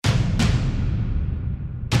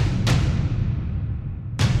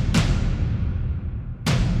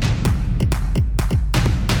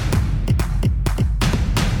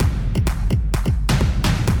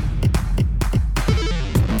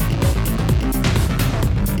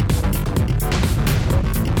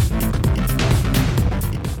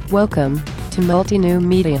Welcome to Multi-New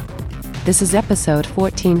Media. This is episode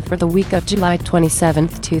 14 for the week of July 27,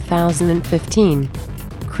 2015.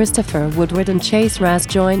 Christopher Woodward and Chase Raz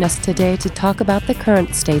join us today to talk about the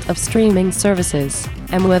current state of streaming services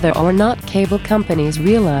and whether or not cable companies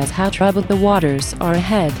realize how troubled the waters are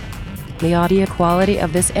ahead. The audio quality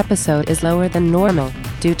of this episode is lower than normal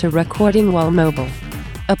due to recording while mobile.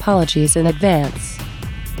 Apologies in advance.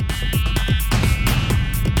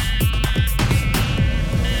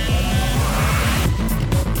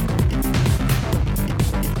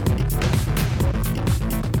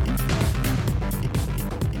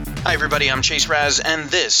 Hi everybody, I'm Chase Raz, and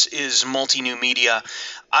this is Multi-New Media.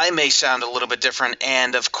 I may sound a little bit different,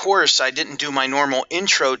 and of course I didn't do my normal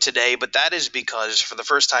intro today, but that is because for the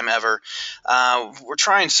first time ever, we're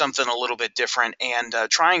trying something a little bit different and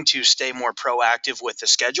trying to stay more proactive with the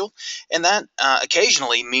schedule, and that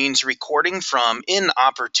occasionally means recording from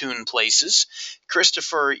inopportune places.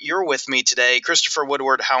 Christopher, you're with me today. Christopher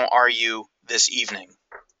Woodward, how are you this evening?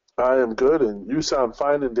 I am good, and you sound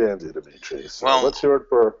fine and dandy to me, Chase. So well, let's hear it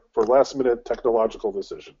for last-minute technological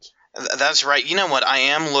decisions. That's right. You know what? I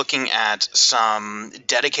am looking at some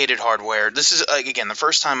dedicated hardware. This is, again, the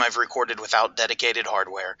first time I've recorded without dedicated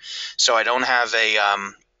hardware. So I don't have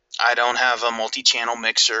a multi-channel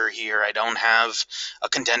mixer here. I don't have a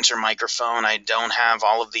condenser microphone. I don't have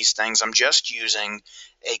all of these things. I'm just using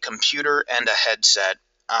a computer and a headset.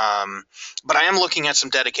 But I am looking at some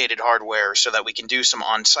dedicated hardware so that we can do some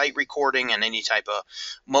on-site recording and any type of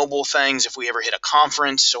mobile things if we ever hit a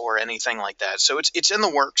conference or anything like that. So it's in the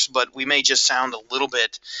works, but we may just sound a little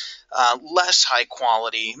bit less high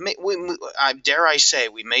quality. Dare I say,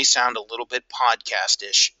 we may sound a little bit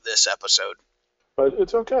podcast-ish this episode. But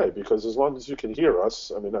it's okay, because as long as you can hear us,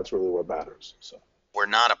 I mean, that's really what matters. So. We're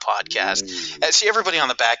not a podcast. See, everybody on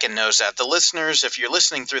the back end knows that. The listeners, if you're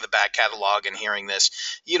listening through the back catalog and hearing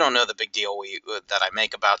this, you don't know the big deal that I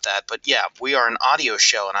make about that. But yeah, we are an audio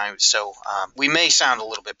show, and we may sound a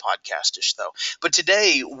little bit podcastish, though. But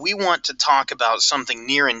today, we want to talk about something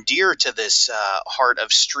near and dear to this heart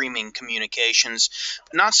of streaming communications.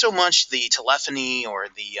 Not so much the telephony or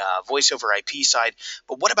the voice over IP side,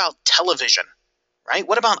 but what about television? Right?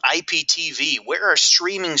 What about IPTV? Where are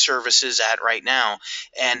streaming services at right now?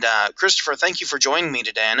 And Christopher, thank you for joining me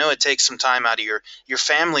today. I know it takes some time out of your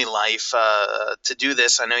family life to do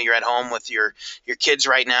this. I know you're at home with your kids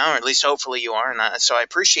right now, or at least hopefully you are. And so I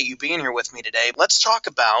appreciate you being here with me today. Let's talk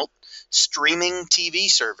about streaming TV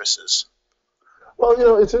services.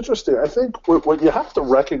 Well, it's interesting. I think what you have to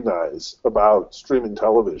recognize about streaming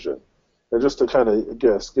television, and just to kind of,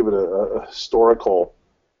 give it a historical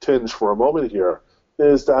tinge for a moment here,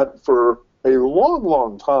 is that for a long,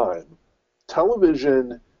 long time,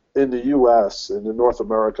 television in the U.S. and in North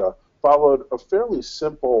America followed a fairly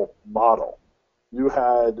simple model. You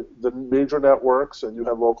had the major networks and you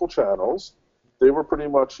had local channels. They were pretty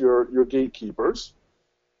much your gatekeepers.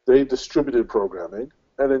 They distributed programming.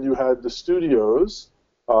 And then you had the studios,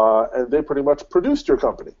 and they pretty much produced your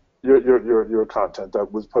company, your content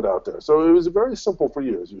that was put out there. So it was very simple for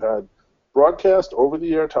years. You had broadcast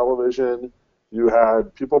over-the-air television, you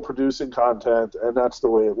had people producing content, and that's the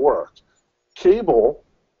way it worked. Cable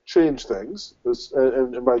changed things,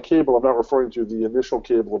 and by cable I'm not referring to the initial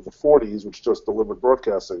cable of the 40s, which just delivered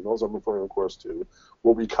broadcast signals. I'm referring, of course, to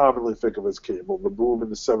what we commonly think of as cable, the boom in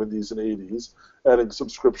the 70s and 80s, adding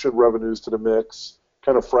subscription revenues to the mix,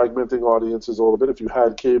 kind of fragmenting audiences a little bit. If you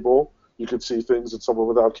had cable, you could see things that someone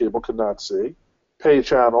without cable could not see. Pay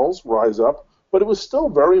channels rise up, but it was still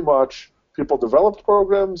very much people developed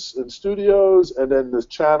programs in studios, and then the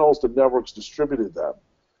channels, the networks distributed them.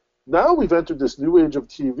 Now we've entered this new age of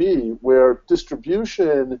TV where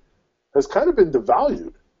distribution has kind of been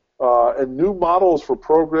devalued, and new models for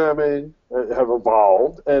programming have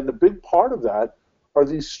evolved, and a big part of that are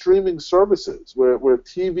these streaming services where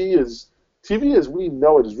TV as we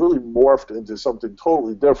know it is really morphed into something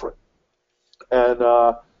totally different. And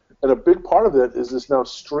a big part of it is this now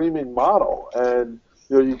streaming model. And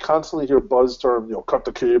you constantly hear buzz term, cut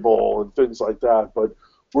the cable and things like that, but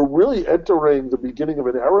we're really entering the beginning of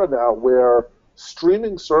an era now where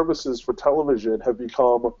streaming services for television have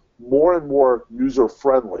become more and more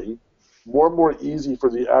user-friendly, more and more easy for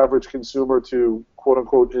the average consumer to,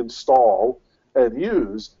 quote-unquote, install and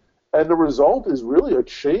use, and the result is really a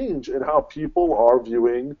change in how people are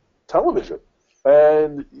viewing television.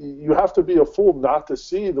 And you have to be a fool not to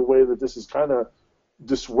see the way that this is kind of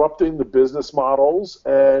disrupting the business models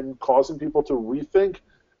and causing people to rethink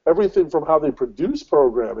everything from how they produce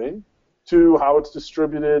programming to how it's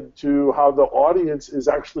distributed to how the audience is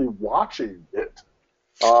actually watching it.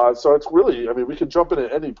 So it's really, I mean, we could jump in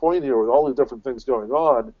at any point here with all the different things going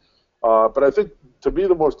on. But I think, to me,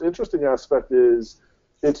 the most interesting aspect is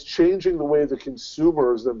it's changing the way the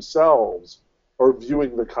consumers themselves are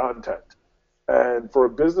viewing the content. And for a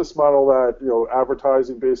business model that,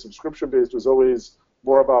 advertising-based, subscription-based was always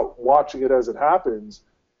more about watching it as it happens,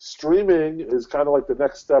 streaming is kind of like the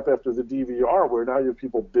next step after the DVR, where now you have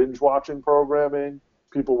people binge-watching programming,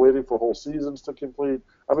 people waiting for whole seasons to complete.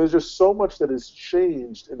 I mean, there's just so much that has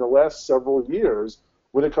changed in the last several years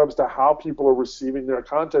when it comes to how people are receiving their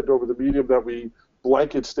content over the medium that we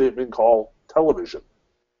blanket statement call television.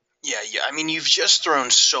 Yeah. I mean, you've just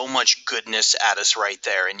thrown so much goodness at us right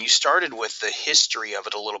there, and you started with the history of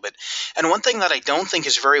it a little bit. And one thing that I don't think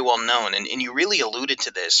is very well known, and you really alluded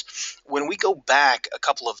to this, when we go back a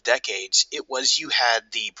couple of decades, it was you had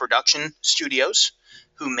the production studios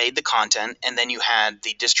who made the content, and then you had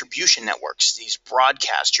the distribution networks, these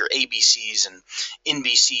broadcast, your ABCs and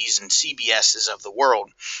NBCs and CBSs of the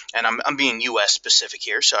world. And I'm being U.S. specific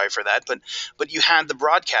here, sorry for that, but you had the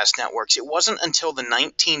broadcast networks. It wasn't until the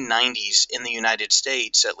 1990s in the United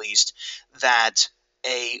States, at least, that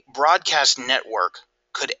a broadcast network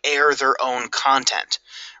could air their own content,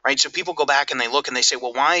 right? So people go back and they look and they say,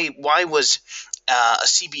 well, why was a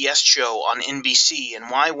CBS show on NBC, and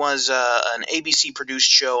why was an ABC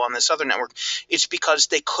produced show on this other network? It's because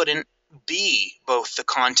they couldn't be both the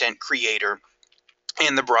content creator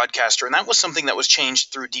and the broadcaster. And that was something that was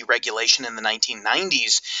changed through deregulation in the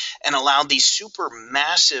 1990s and allowed these super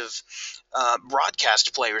massive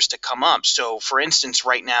broadcast players to come up. So, for instance,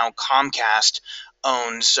 right now, Comcast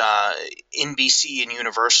owns NBC and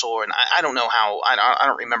Universal, and I don't know how, I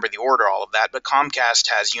don't remember the order, all of that, but Comcast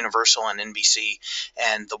has Universal and NBC,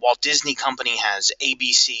 and the Walt Disney Company has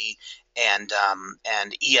ABC and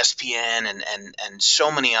ESPN and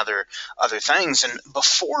so many other things. And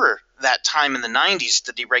before that time in the 90s,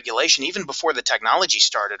 the deregulation, even before the technology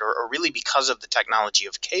started, or really because of the technology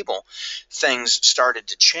of cable, things started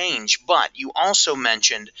to change. But you also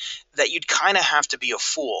mentioned that you'd kind of have to be a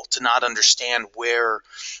fool to not understand where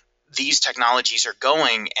these technologies are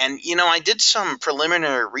going. And, I did some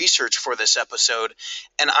preliminary research for this episode,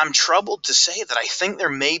 and I'm troubled to say that I think there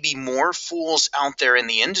may be more fools out there in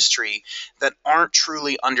the industry that aren't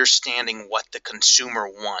truly understanding what the consumer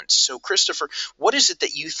wants. So, Christopher, what is it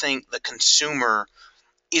that you think the consumer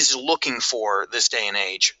is looking for this day and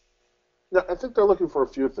age? Yeah, I think they're looking for a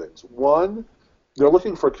few things. One, they're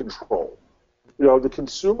looking for control. The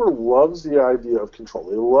consumer loves the idea of control.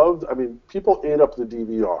 People ate up the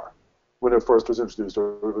DVR when it first was introduced,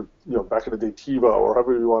 or back in the day, TiVo, or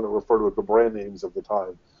however you want to refer to it, the brand names of the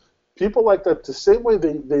time. People like that the same way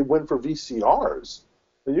they went for VCRs.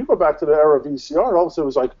 And you go back to the era of VCR, and all of a sudden it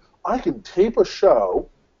was like, I can tape a show,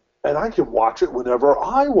 and I can watch it whenever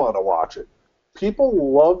I want to watch it.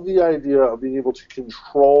 People love the idea of being able to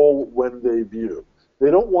control when they view.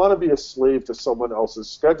 They don't want to be a slave to someone else's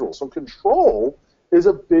schedule. So control is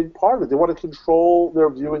a big part of it. They want to control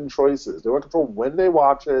their viewing choices. They want to control when they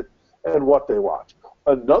watch it and what they watch.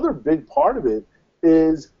 Another big part of it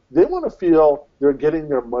is they want to feel they're getting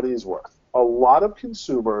their money's worth. A lot of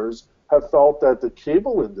consumers have felt that the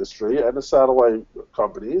cable industry and the satellite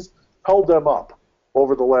companies held them up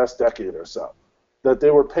over the last decade or so. That they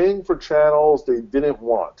were paying for channels they didn't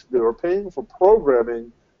want. They were paying for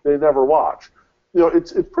programming they never watch.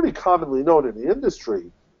 It's pretty commonly known in the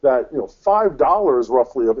industry that $5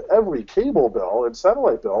 roughly of every cable bill and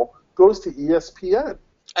satellite bill goes to ESPN.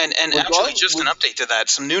 And actually, just an update to that,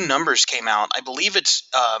 some new numbers came out. I believe it's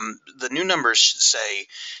the new numbers say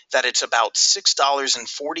that it's about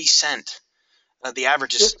 $6.40. The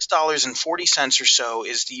average is $6.40 or so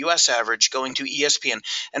is the U.S. average going to ESPN.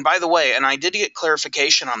 And by the way, and I did get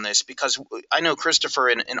clarification on this because I know, Christopher,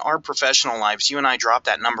 in our professional lives, you and I drop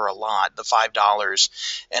that number a lot, the $5,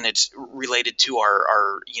 and it's related to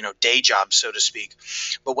our day job, so to speak.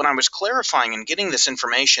 But when I was clarifying and getting this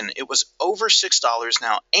information, it was over $6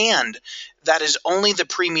 now, and that is only the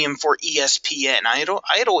premium for ESPN. I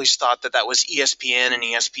had always thought that was ESPN and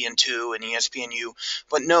ESPN2 and ESPNU,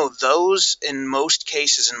 but no, those in most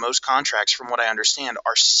cases, in most contracts, from what I understand,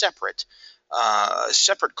 are separate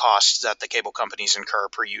costs that the cable companies incur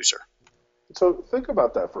per user. So think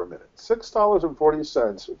about that for a minute.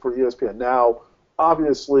 $6.40 for ESPN. Now,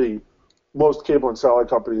 obviously, most cable and satellite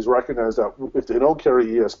companies recognize that if they don't carry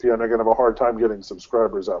ESPN, they're going to have a hard time getting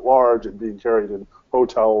subscribers at large and being carried in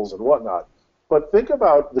hotels and whatnot. But think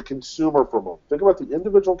about the consumer for a moment. Think about the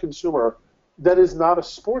individual consumer that is not a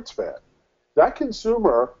sports fan. That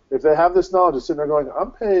consumer, if they have this knowledge, is sitting there going,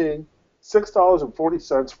 I'm paying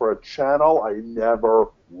 $6.40 for a channel I never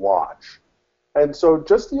watch. And so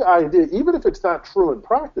just the idea, even if it's not true in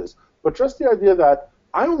practice, but just the idea that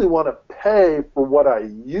I only want to pay for what I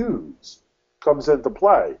use comes into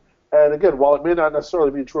play. And again, while it may not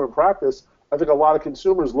necessarily be true in practice, I think a lot of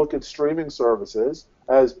consumers look at streaming services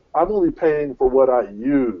as I'm only paying for what I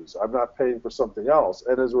use. I'm not paying for something else.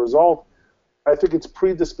 And as a result, I think it's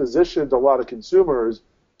predispositioned a lot of consumers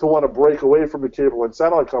to want to break away from the cable and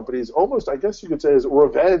satellite companies, almost, I guess you could say, as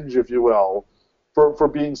revenge, if you will, for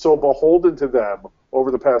being so beholden to them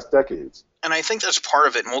over the past decades. And I think that's part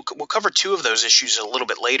of it. And we'll cover two of those issues a little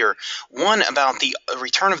bit later. One about the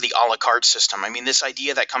return of the a la carte system. I mean, this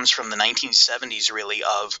idea that comes from the 1970s, really,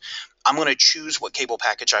 of I'm going to choose what cable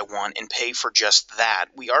package I want and pay for just that.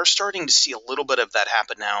 We are starting to see a little bit of that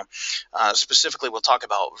happen now. Specifically, we'll talk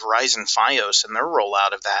about Verizon Fios and their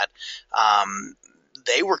rollout of that.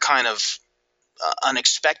 They were kind of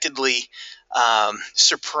unexpectedly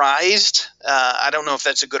surprised. I don't know if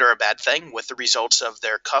that's a good or a bad thing with the results of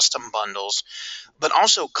their custom bundles, but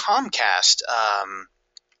also Comcast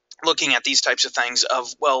looking at these types of things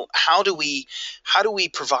of, well, how do we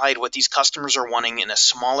provide what these customers are wanting in a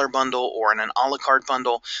smaller bundle or in an a la carte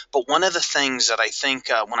bundle? But one of the things that I think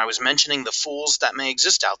when I was mentioning the fools that may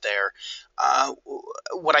exist out there,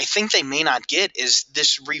 what I think they may not get is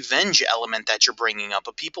this revenge element that you're bringing up.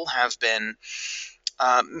 But people have been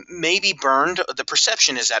maybe burned. The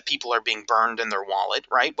perception is that people are being burned in their wallet,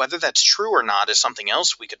 right? Whether that's true or not is something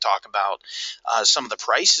else we could talk about. Some of the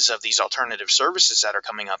prices of these alternative services that are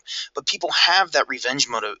coming up, but people have that revenge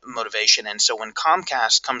motivation. And so when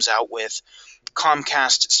Comcast comes out with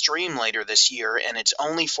Comcast Stream later this year, and it's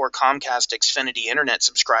only for Comcast Xfinity Internet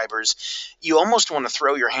subscribers, you almost want to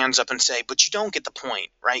throw your hands up and say, but you don't get the point,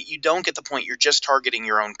 right? You don't get the point. You're just targeting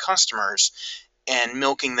your own customers and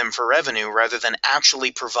milking them for revenue rather than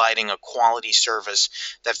actually providing a quality service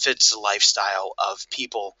that fits the lifestyle of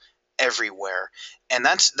people everywhere. And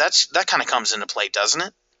that kind of comes into play, doesn't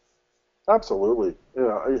it? Absolutely.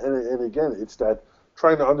 And again, it's that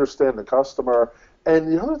trying to understand the customer.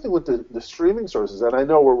 And the other thing with the streaming services, and I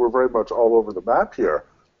know we're very much all over the map here,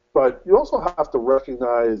 but you also have to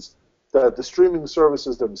recognize that the streaming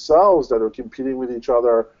services themselves that are competing with each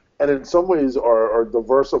other and in some ways are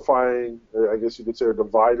diversifying, I guess you could say, are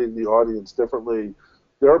dividing the audience differently.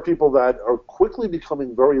 There are people that are quickly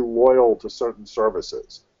becoming very loyal to certain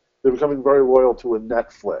services. They're becoming very loyal to a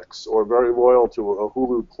Netflix or very loyal to a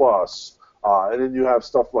Hulu Plus. And then you have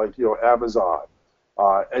stuff like Amazon.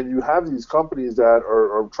 And you have these companies that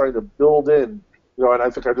are trying to build in, and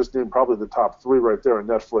I think I just named probably the top three right there,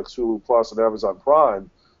 Netflix, Hulu Plus, and Amazon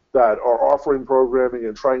Prime, that are offering programming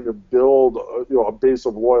and trying to build a base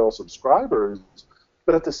of loyal subscribers.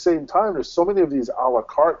 But at the same time, there's so many of these a la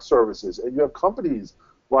carte services, and you have companies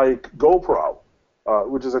like GoPro,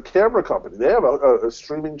 which is a camera company. They have a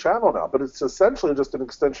streaming channel now, but it's essentially just an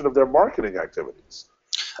extension of their marketing activities.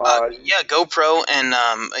 Yeah, GoPro, and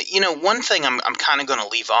one thing I'm kind of going to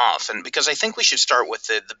leave off, and because I think we should start with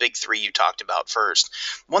the big three you talked about first.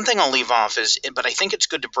 One thing I'll leave off is, but I think it's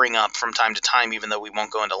good to bring up from time to time, even though we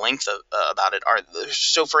won't go into length about it.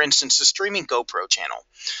 So, for instance, the streaming GoPro channel,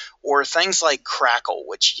 or things like Crackle,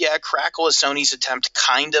 which Crackle is Sony's attempt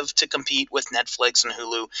kind of to compete with Netflix and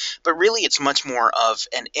Hulu, but really it's much more of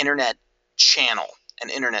an internet channel, an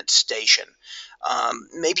internet station.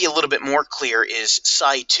 Maybe a little bit more clear is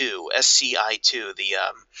Sci2, SCI2,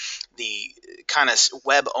 the kind of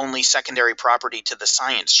web-only secondary property to the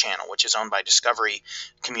Science Channel, which is owned by Discovery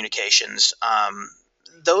Communications.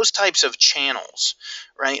 Those types of channels,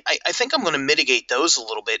 right? I think I'm going to mitigate those a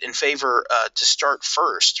little bit in favor to start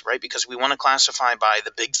first, right? Because we want to classify by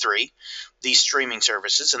the big three, these streaming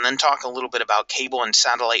services, and then talk a little bit about cable and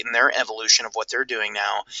satellite and their evolution of what they're doing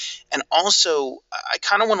now. And also, I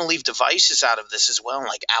kind of want to leave devices out of this as well,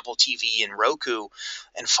 like Apple TV and Roku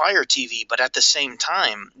and Fire TV. But at the same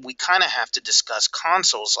time, we kind of have to discuss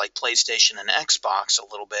consoles like PlayStation and Xbox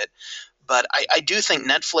a little bit. But I do think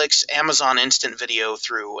Netflix, Amazon Instant Video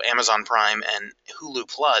through Amazon Prime, and Hulu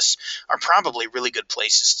Plus are probably really good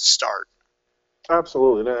places to start.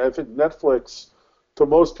 Absolutely. And I think Netflix, to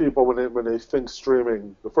most people, when they think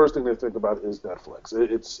streaming, the first thing they think about is Netflix.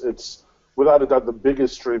 It's without a doubt the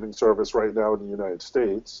biggest streaming service right now in the United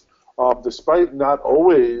States, despite not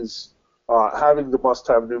always having the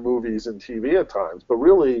must-have new movies and TV at times. But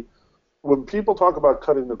really, when people talk about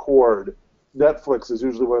cutting the cord, Netflix is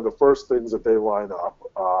usually one of the first things that they line up.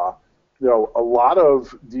 A lot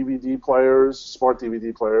of DVD players, smart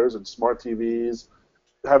DVD players, and smart TVs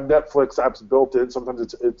have Netflix apps built in.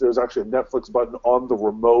 Sometimes there's actually a Netflix button on the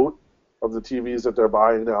remote of the TVs that they're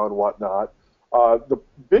buying now and whatnot. The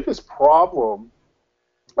biggest problem,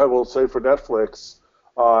 I will say, for Netflix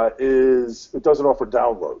is it doesn't offer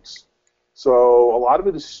downloads. So a lot of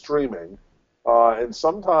it is streaming. And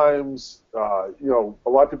sometimes, a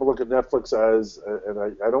lot of people look at Netflix as, and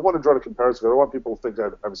I don't want to draw a comparison. I don't want people to think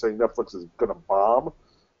that I'm saying Netflix is going to bomb.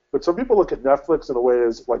 But some people look at Netflix in a way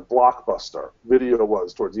as like Blockbuster Video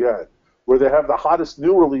was towards the end, where they have the hottest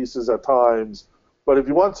new releases at times. But if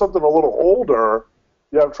you want something a little older,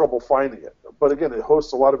 you have trouble finding it. But again, it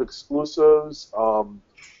hosts a lot of exclusives.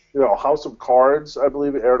 House of Cards, I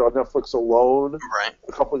believe, aired on Netflix alone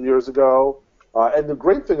a couple of years ago. And the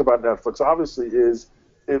great thing about Netflix, obviously, is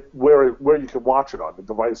where you can watch it on the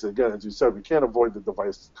device. Again, as you said, we can't avoid the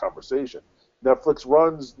device conversation. Netflix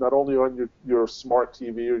runs not only on your smart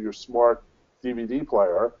TV or your smart DVD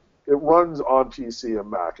player, it runs on PC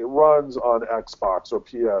and Mac. It runs on Xbox or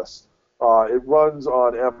PS. It runs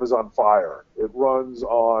on Amazon Fire. It runs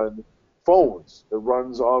on phones. It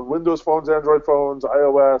runs on Windows phones, Android phones,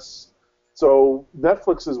 iOS. So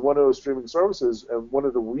Netflix is one of those streaming services, and one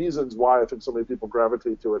of the reasons why I think so many people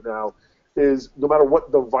gravitate to it now is no matter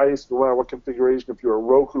what device, no matter what configuration, if you're a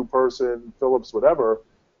Roku person, Philips, whatever,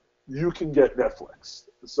 you can get Netflix.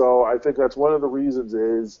 So I think that's one of the reasons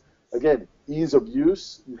is, again, ease of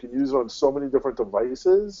use. You can use it on so many different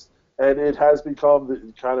devices, and it has become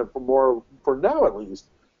the kind of more, for now at least,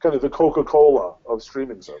 kind of the Coca-Cola of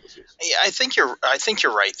streaming services. Yeah, I think you're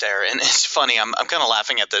right there, and it's funny. I'm kind of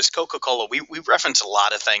laughing at this. Coca-Cola. We reference a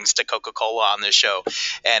lot of things to Coca-Cola on this show,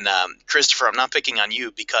 and Christopher, I'm not picking on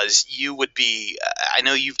you because you would be. I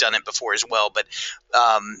know you've done it before as well, but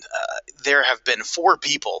there have been 4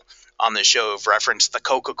 people on the show have referenced the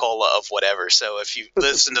Coca-Cola of whatever. So if you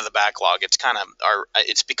listen to the backlog, it's kind of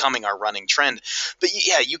it's becoming our running trend. But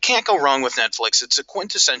yeah, you can't go wrong with Netflix. It's a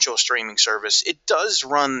quintessential streaming service. It does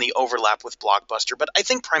run the overlap with Blockbuster, but I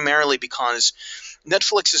think primarily because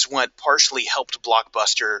Netflix is what partially helped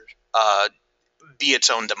Blockbuster be its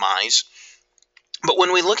own demise. But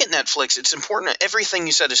when we look at Netflix, it's important. Everything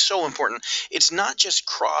you said is so important. It's not just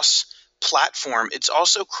cross-platform, it's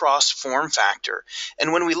also cross-form factor.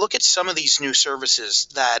 And when we look at some of these new services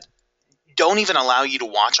that don't even allow you to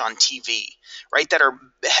watch on TV, right, that are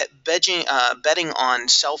betting on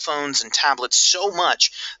cell phones and tablets so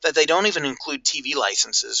much that they don't even include TV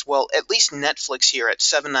licenses, well, at least Netflix here at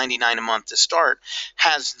 $7.99 a month to start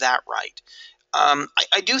has that right.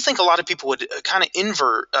 I do think a lot of people would kind of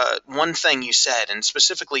invert one thing you said, and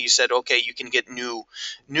specifically you said, okay, you can get new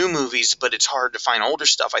movies, but it's hard to find older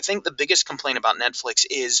stuff. I think the biggest complaint about Netflix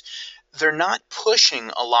is they're not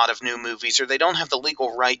pushing a lot of new movies, or they don't have the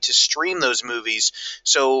legal right to stream those movies,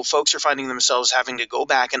 so folks are finding themselves having to go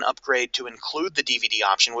back and upgrade to include the DVD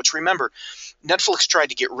option, which, remember, Netflix tried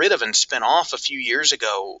to get rid of and spin off a few years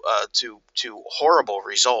ago to horrible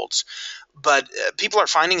results. But people are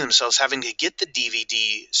finding themselves having to get the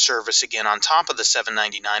DVD service again on top of the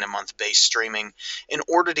 $7.99 a month base streaming in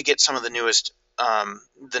order to get some of the newest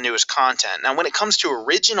content. Now, when it comes to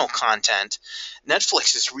original content,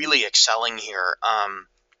 Netflix is really excelling here.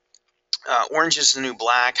 Orange is the New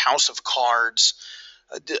Black, House of Cards.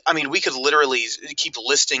 I mean, we could literally keep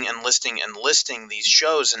listing and listing and listing these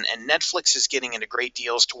shows, and Netflix is getting into great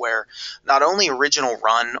deals to where not only original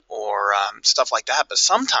run or stuff like that, but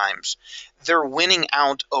sometimes they're winning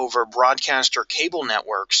out over broadcast or cable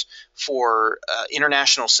networks for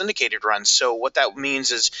international syndicated runs. So what that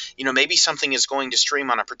means is, maybe something is going to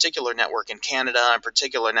stream on a particular network in Canada, a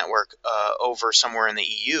particular network over somewhere in the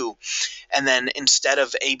EU, and then instead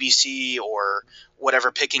of ABC or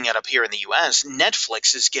whatever picking it up here in the U.S.,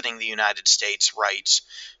 Netflix is getting the United States rights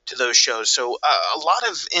to those shows. So a lot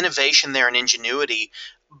of innovation there and ingenuity,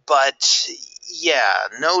 but yeah,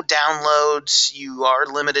 no downloads. You are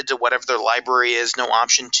limited to whatever their library is. No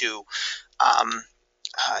option to,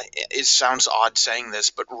 it sounds odd saying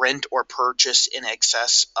this, but rent or purchase in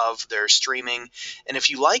excess of their streaming. And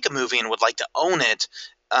if you like a movie and would like to own it,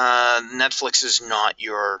 Netflix is not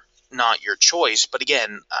your choice. But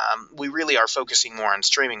again, we really are focusing more on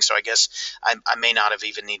streaming, so I guess I may not have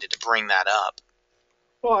even needed to bring that up.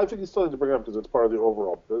 Well, I think you still need to bring it up because it's part of the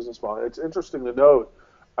overall business model. It's interesting to note,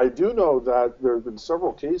 I do know that there have been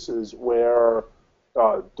several cases where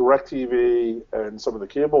DirecTV and some of the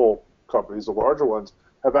cable companies, the larger ones,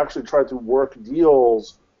 have actually tried to work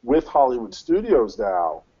deals with Hollywood studios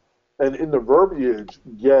now, and in the verbiage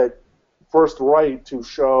get first right to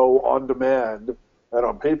show on demand and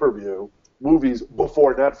on pay-per-view movies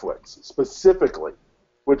before Netflix, specifically,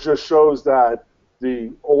 which just shows that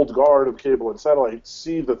the old guard of cable and satellite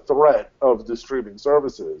see the threat of the streaming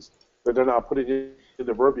services, that they're not putting in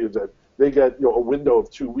the verbiage that they get a window of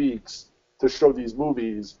 2 weeks to show these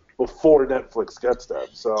movies before Netflix gets them.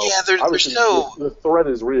 So Yeah, they're obviously so the threat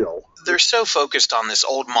is real. they're so focused on this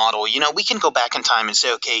old model. We can go back in time and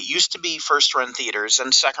say, okay, it used to be first run theaters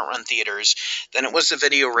and second run theaters, then it was the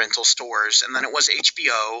video rental stores, and then it was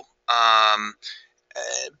HBO.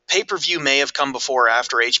 Pay-per-view may have come before or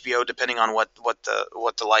after HBO, depending on what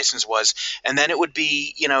the license was, and then it would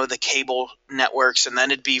be the cable networks, and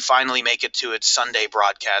then it'd be finally make it to its Sunday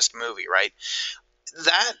broadcast movie, right?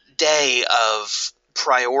 That day of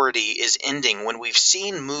priority is ending when we've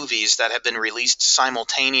seen movies that have been released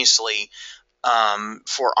simultaneously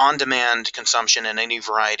for on-demand consumption in any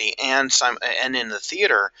variety and in the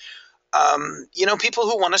theater. People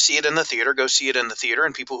who want to see it in the theater go see it in the theater,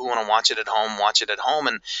 and people who want to watch it at home watch it at home.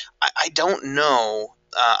 And I don't know.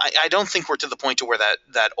 I don't think we're to the point to where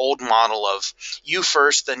that old model of you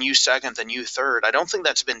first, then you second, then you third. I don't think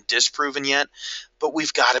that's been disproven yet, but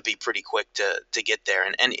we've got to be pretty quick to get there.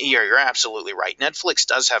 And you're absolutely right. Netflix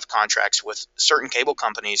does have contracts with certain cable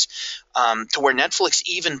companies to where Netflix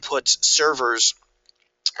even puts servers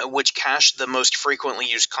which cache the most frequently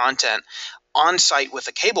used content on site with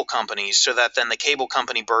the cable companies, so that then the cable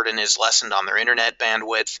company burden is lessened on their internet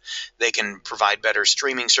bandwidth. They can provide better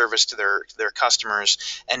streaming service to their customers,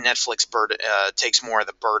 and Netflix takes more of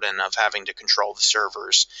the burden of having to control the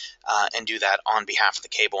servers and do that on behalf of the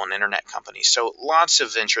cable and internet companies. So lots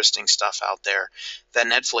of interesting stuff out there that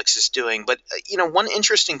Netflix is doing. But one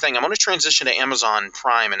interesting thing, I'm going to transition to Amazon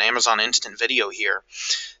Prime and Amazon Instant Video here,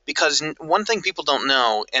 because one thing people don't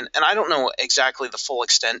know, and I don't know exactly the full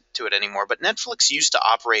extent to it anymore, but Netflix used to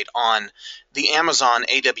operate on the Amazon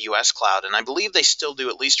AWS cloud, and I believe they still do,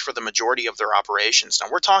 at least for the majority of their operations. Now,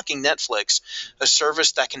 we're talking Netflix, a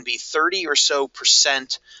service that can be 30 or so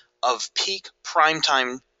 % of peak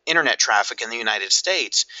primetime internet traffic in the United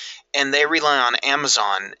States, and they rely on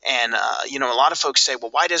Amazon. And a lot of folks say, well,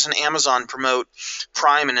 why doesn't Amazon promote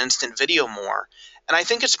Prime and Instant Video more? And I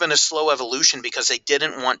think it's been a slow evolution because they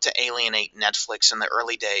didn't want to alienate Netflix in the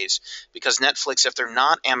early days, because Netflix, if they're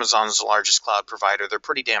not Amazon's largest cloud provider, they're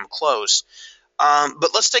pretty damn close.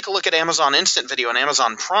 But let's take a look at Amazon Instant Video and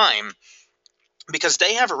Amazon Prime, because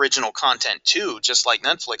they have original content too, just like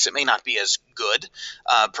Netflix. It may not be as good.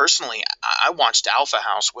 Personally, I watched Alpha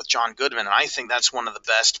House with John Goodman, and I think that's one of the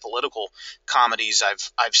best political comedies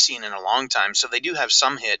I've seen in a long time. So they do have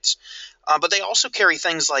some hits. But they also carry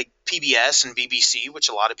things like PBS and BBC, which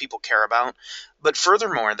a lot of people care about. But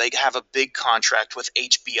furthermore, they have a big contract with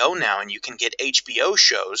HBO now, and you can get HBO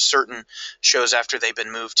shows, certain shows after they've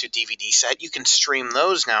been moved to DVD set. You can stream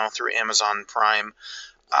those now through Amazon Prime.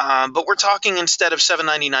 But we're talking, instead of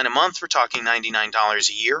 $7.99 a month, we're talking $99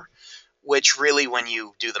 a year, which really, when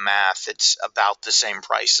you do the math, it's about the same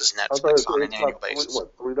price as Netflix on an annual basis.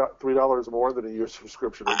 What, $3 more than a year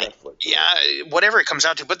subscription to Netflix? Yeah, whatever it comes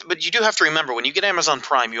out to. But you do have to remember, when you get Amazon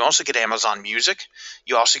Prime, you also get Amazon Music.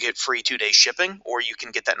 You also get free 2-day shipping, or you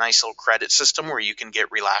can get that nice little credit system where you can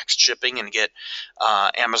get relaxed shipping and get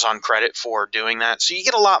Amazon credit for doing that. So you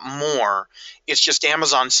get a lot more. It's just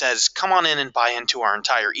Amazon says, come on in and buy into our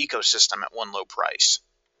entire ecosystem at one low price.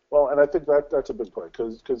 Well, and I think that's a big point,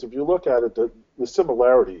 because if you look at it, the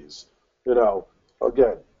similarities,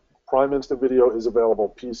 again, Prime Instant Video is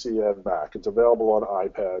available PC and Mac. It's available on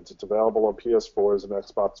iPads. It's available on PS4s and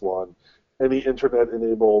Xbox One. Any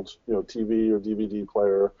internet-enabled, TV or DVD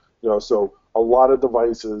player, so a lot of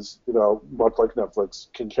devices, much like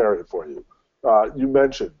Netflix, can carry it for you. You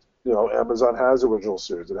mentioned, Amazon has original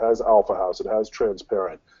series. It has Alpha House. It has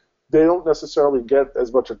Transparent. They don't necessarily get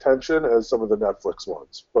as much attention as some of the Netflix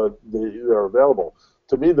ones, but they're available.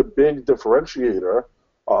 To me, the big differentiator,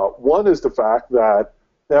 one is the fact that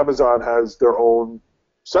Amazon has their own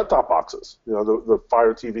set-top boxes, the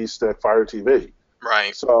Fire TV Stick, Fire TV.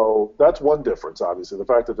 Right. So that's one difference, obviously, the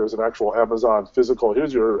fact that there's an actual Amazon physical,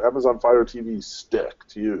 here's your Amazon Fire TV Stick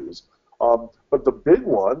to use. But the big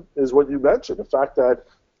one is what you mentioned, the fact that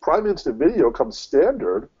Prime Instant Video comes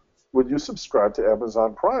standard when you subscribe to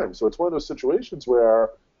Amazon Prime. So it's one of those situations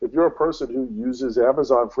where if you're a person who uses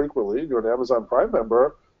Amazon frequently, you're an Amazon Prime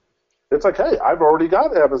member, it's like, hey, I've already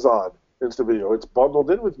got Amazon Instant Video. It's bundled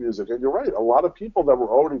in with music. And you're right, a lot of people that were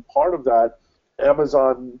already part of that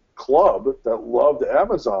Amazon club that loved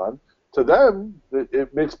Amazon, to them,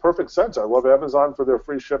 it makes perfect sense. I love Amazon for their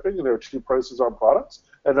free shipping and their cheap prices on products,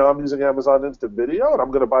 and now I'm using Amazon Instant Video, and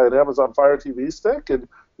I'm going to buy an Amazon Fire TV Stick, and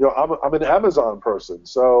I'm an Amazon person.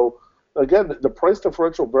 So again, the price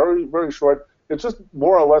differential very, very short. It's just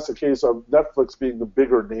more or less a case of Netflix being the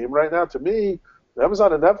bigger name right now. To me,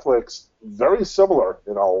 Amazon and Netflix, very similar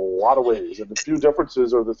in a lot of ways, and the few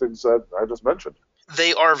differences are the things that I just mentioned.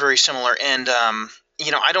 They are very similar, and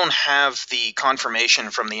I don't have the confirmation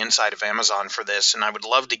from the inside of Amazon for this, and I would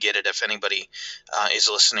love to get it if anybody is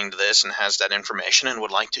listening to this and has that information and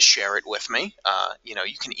would like to share it with me.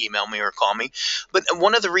 You can email me or call me. But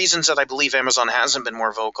one of the reasons that I believe Amazon hasn't been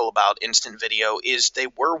more vocal about instant video is they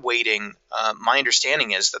were waiting. My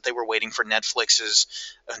understanding is that they were waiting for Netflix's,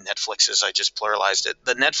 I just pluralized it,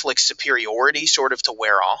 the Netflix superiority sort of to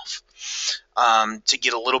wear off. To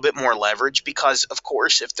get a little bit more leverage, because of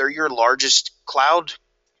course, if they're your largest cloud,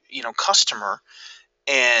 customer,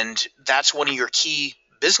 and that's one of your key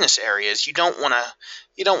business areas, you don't want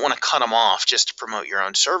to cut them off just to promote your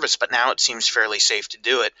own service. But now it seems fairly safe to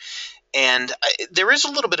do it, and there is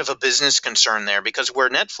a little bit of a business concern there, because where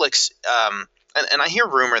Netflix, and I hear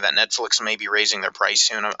rumor that Netflix may be raising their price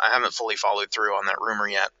soon. I haven't fully followed through on that rumor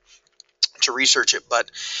yet to research it, but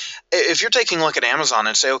if you're taking a look at Amazon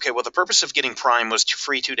and say, okay, well, the purpose of getting Prime was to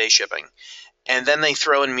free 2-day shipping, and then they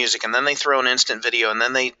throw in music, and then they throw in instant video, and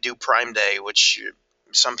then they do Prime Day, which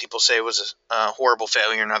some people say was a horrible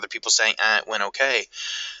failure, and other people say it went okay.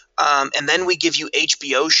 And then we give you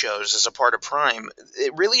HBO shows as a part of Prime.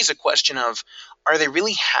 It really is a question of, are they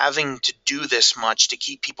really having to do this much to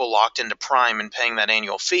keep people locked into Prime and paying that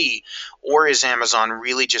annual fee? Or is Amazon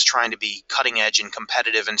really just trying to be cutting edge and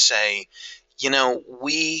competitive and say,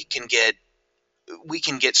 we can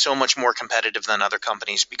get so much more competitive than other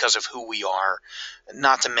companies because of who we are.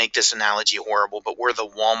 Not to make this analogy horrible, but we're the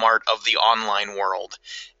Walmart of the online world,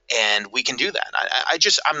 and we can do that.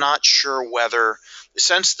 I'm not sure whether,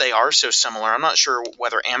 since they are so similar, I'm not sure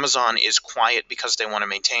whether Amazon is quiet because they want to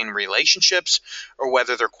maintain relationships, or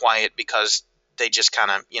whether they're quiet because they just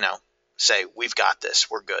kind of, say, we've got this,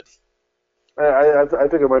 we're good. I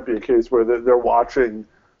think it might be a case where they're watching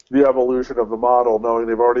the evolution of the model, knowing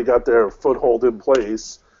they've already got their foothold in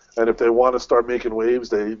place, and if they want to start making waves,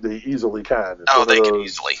 they easily can. They can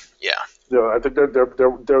easily, yeah. I think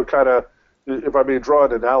they're kind of, if I may draw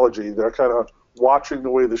an analogy, they're kind of watching the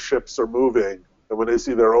way the ships are moving, and when they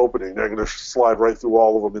see their opening, they're going to slide right through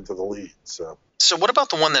all of them into the lead. So what about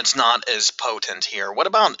the one that's not as potent here? What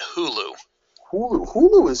about Hulu?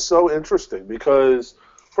 Hulu is so interesting because,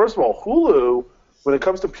 first of all, Hulu, when it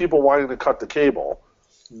comes to people wanting to cut the cable,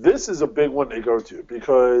 this is a big one they go to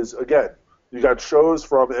because, again, you got shows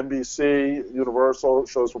from NBC, Universal,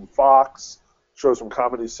 shows from Fox, shows from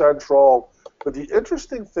Comedy Central. But the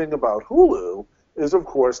interesting thing about Hulu is, of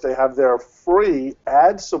course, they have their free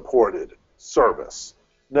ad-supported service.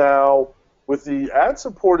 Now, with the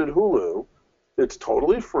ad-supported Hulu, it's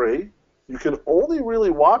totally free. You can only really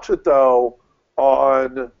watch it, though,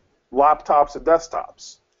 on laptops and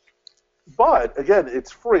desktops. But, again,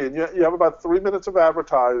 it's free, and you have about 3 minutes of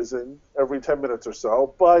advertising every 10 minutes or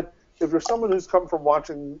so. But if you're someone who's come from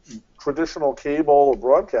watching traditional cable or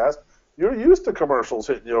broadcast, you're used to commercials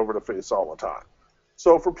hitting you over the face all the time.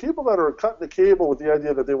 So for people that are cutting the cable with the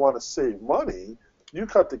idea that they want to save money, you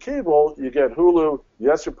cut the cable, you get Hulu.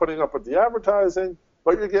 Yes, you're putting up with the advertising,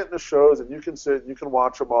 but you're getting the shows, and you can sit, you can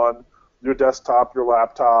watch them on your desktop, your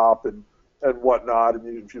laptop, and whatnot.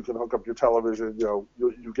 And if you can hook up your television,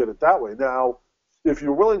 you get it that way. Now, if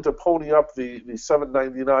you're willing to pony up the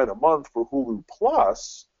 $7.99 a month for Hulu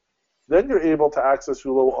Plus, then you're able to access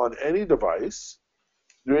Hulu on any device.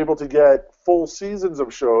 You're able to get full seasons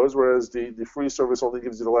of shows, whereas the free service only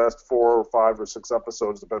gives you the last 4 or 5 or 6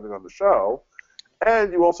 episodes, depending on the show.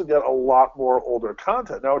 And you also get a lot more older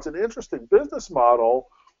content. Now, it's an interesting business model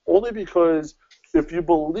only because if you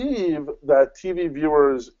believe that TV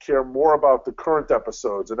viewers care more about the current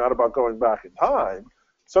episodes and not about going back in time,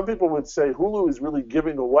 some people would say Hulu is really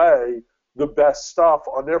giving away the best stuff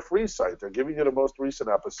on their free site. They're giving you the most recent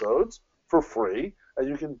episodes for free, and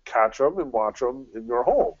you can catch them and watch them in your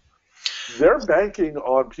home. They're banking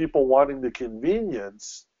on people wanting the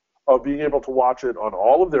convenience of being able to watch it on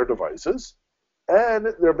all of their devices, and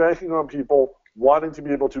they're banking on people wanting to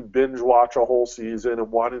be able to binge watch a whole season and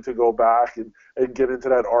wanting to go back and get into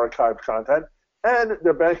that archived content. And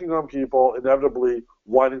they're banking on people inevitably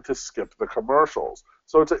wanting to skip the commercials.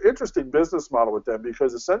 So it's an interesting business model with them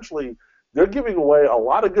because essentially they're giving away a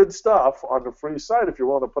lot of good stuff on the free site if you're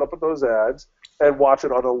willing to put up with those ads and watch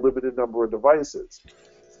it on a limited number of devices.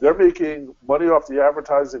 They're making money off the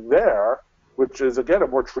advertising there, which is, again, a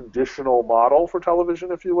more traditional model for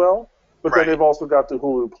television, if you will. But then they've also got the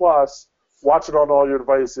Hulu Plus, watch it on all your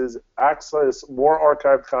devices, access more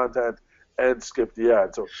archived content, and skip the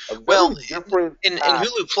ads. So different in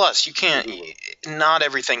Hulu Plus, you can't. Not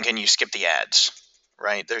everything can you skip the ads,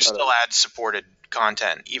 right? There's still ad-supported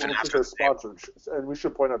content even after sponsored. And we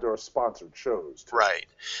should point out there are sponsored shows too. Right.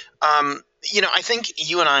 I think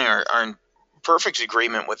you and I are in perfect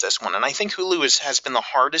agreement with this one, and I think Hulu has been the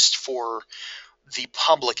hardest for the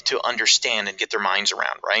public to understand and get their minds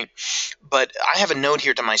around, right? But I have a note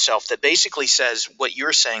here to myself that basically says what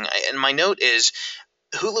you're saying, and my note is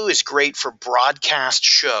Hulu is great for broadcast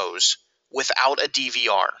shows without a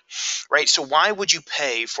DVR, right? So why would you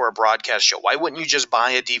pay for a broadcast show? Why wouldn't you just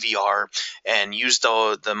buy a DVR and use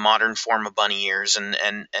the modern form of bunny ears and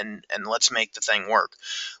let's make the thing work?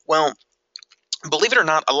 Well, believe it or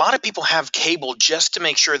not, a lot of people have cable just to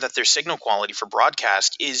make sure that their signal quality for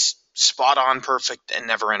broadcast is spot on, perfect, and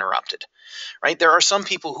never interrupted, right? There are some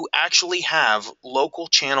people who actually have local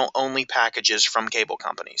channel only packages from cable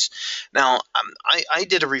companies. Now, I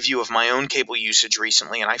did a review of my own cable usage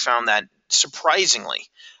recently, and I found that surprisingly,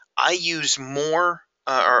 I use more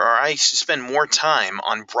or I spend more time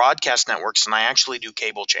on broadcast networks than I actually do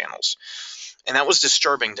cable channels. And that was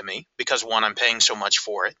disturbing to me because, one, I'm paying so much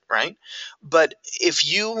for it, right? But if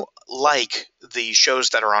you like the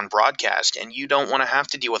shows that are on broadcast and you don't want to have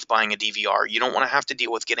to deal with buying a DVR, you don't want to have to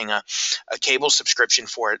deal with getting a cable subscription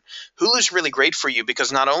for it, Hulu's really great for you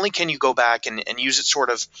because not only can you go back and use it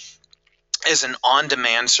sort of as an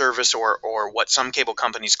on-demand service or what some cable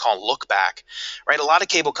companies call look back, right? A lot of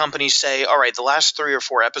cable companies say, all right, the last 3 or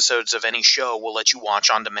 4 episodes of any show we'll let you watch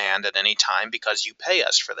on demand at any time because you pay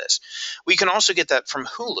us for this. We can also get that from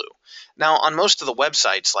Hulu. Now, on most of the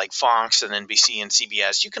websites like Fox and NBC and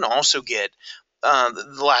CBS, you can also get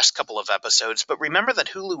the last couple of episodes, but remember that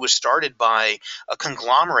Hulu was started by a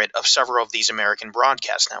conglomerate of several of these American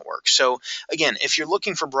broadcast networks. So again, if you're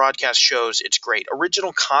looking for broadcast shows, it's great.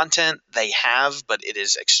 Original content they have, but it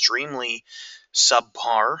is extremely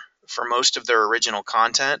subpar for most of their original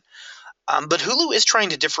content. But Hulu is trying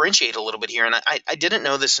to differentiate a little bit here, and I didn't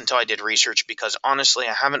know this until I did research because honestly,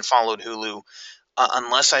 I haven't followed Hulu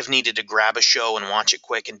unless I've needed to grab a show and watch it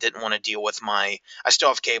quick and didn't want to deal with I still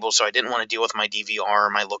have cable, so I didn't want to deal with my DVR or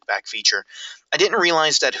my look back feature. I didn't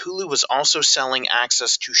realize that Hulu was also selling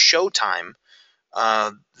access to Showtime,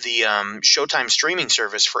 the Showtime streaming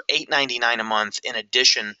service, for $8.99 a month in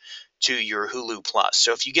addition to your Hulu Plus.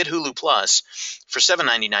 So if you get Hulu Plus for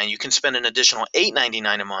 $7.99, you can spend an additional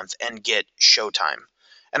 $8.99 a month and get Showtime.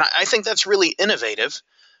 And I think that's really innovative.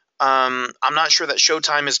 I'm not sure that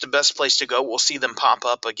Showtime is the best place to go. We'll see them pop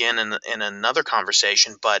up again in another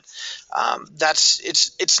conversation, but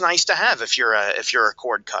it's nice to have if you're a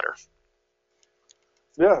cord cutter.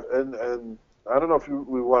 Yeah, and I don't know if do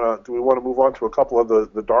we want to move on to a couple of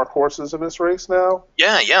the dark horses in this race now?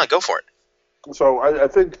 Yeah, go for it. So I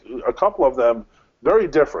think a couple of them very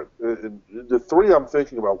different. The 3 I'm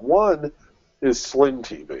thinking about. One is Sling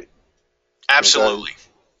TV. Absolutely. Okay?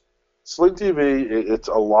 Sling TV, it's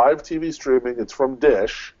a live TV streaming. It's from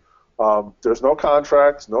Dish. There's no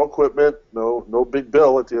contracts, no equipment, no big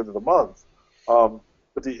bill at the end of the month.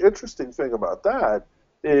 But the interesting thing about that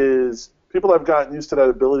is people have gotten used to that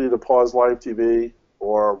ability to pause live TV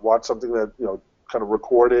or watch something that, kind of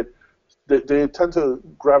record it. They tend to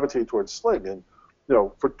gravitate towards Sling. And,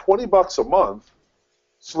 for $20 a month,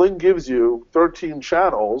 Sling gives you 13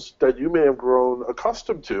 channels that you may have grown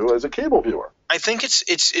accustomed to as a cable viewer. I think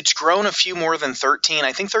it's grown a few more than 13.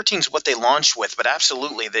 I think 13 is what they launched with, but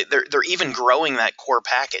absolutely, they're even growing that core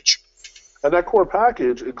package. And that core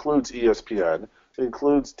package includes ESPN,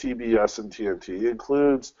 includes TBS and TNT,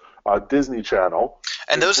 includes Disney Channel.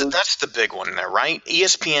 And that's the big one there, right?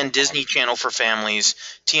 ESPN, Disney Channel for families,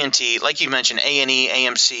 TNT, like you mentioned, A&E,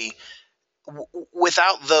 AMC.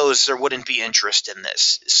 Without those, there wouldn't be interest in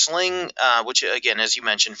this. Sling, which again, as you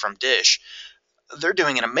mentioned, from Dish, they're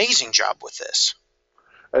doing an amazing job with this.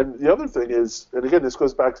 And the other thing is, and again, this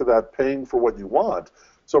goes back to that paying for what you want.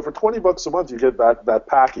 So for $20 a month, you get that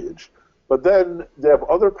package. But then they have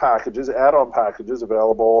other packages, add-on packages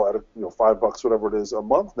available at $5, whatever it is, a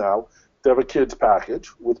month now. They have a kids package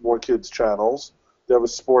with more kids channels. They have a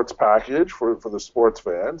sports package for the sports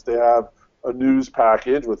fans. They have a news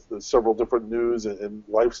package with several different news and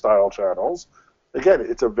lifestyle channels. Again,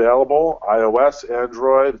 it's available, iOS,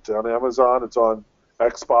 Android, it's on Amazon, it's on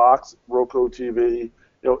Xbox, Roku TV.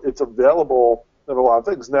 It's available in a lot of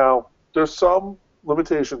things. Now, there's some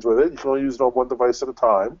limitations with it. You can only use it on one device at a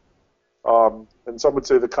time. And some would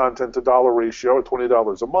say the content to dollar ratio at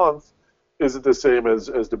 $20 a month isn't the same as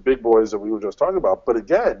the big boys that we were just talking about. But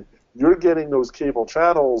again, you're getting those cable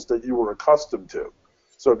channels that you were accustomed to.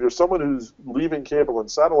 So if you're someone who's leaving cable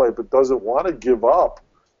and satellite but doesn't want to give up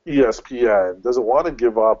ESPN, doesn't want to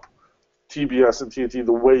give up TBS and TNT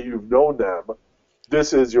the way you've known them,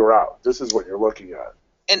 this is your out. This is what you're looking at.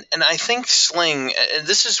 And I think Sling,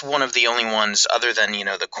 this is one of the only ones other than,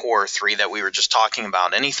 the core 3 that we were just talking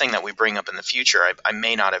about. Anything that we bring up in the future, I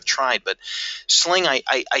may not have tried. But Sling,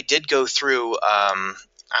 I did go through,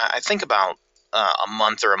 I think about a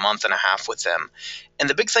month or a month and a half with them. And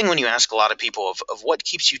the big thing when you ask a lot of people of what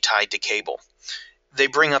keeps you tied to cable, they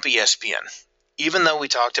bring up ESPN. Even though we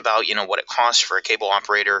talked about, what it costs for a cable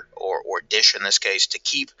operator or Dish in this case to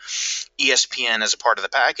keep ESPN as a part of the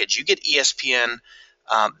package, you get ESPN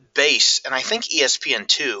base, and I think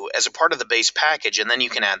ESPN2 as a part of the base package, and then you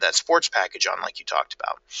can add that sports package on, like you talked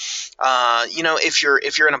about. If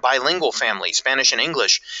you're in a bilingual family, Spanish and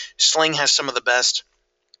English, Sling has some of the best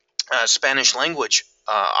Spanish language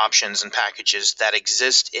options and packages that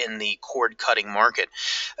exist in the cord cutting market.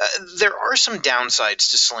 There are some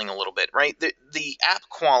downsides to Sling a little bit, right? The app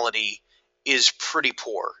quality is pretty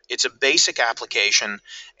poor. It's a basic application,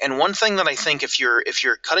 and one thing that I think if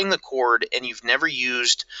you're cutting the cord and you've never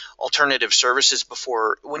used alternative services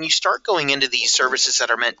before, when you start going into these services that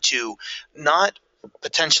are meant to not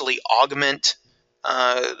potentially augment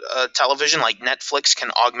television, like Netflix can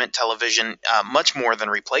augment television much more than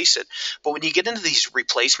replace it. But when you get into these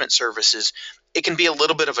replacement services, it can be a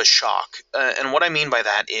little bit of a shock. And what I mean by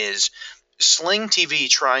that is Sling TV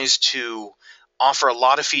tries to offer a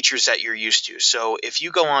lot of features that you're used to. So if you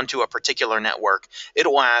go onto a particular network,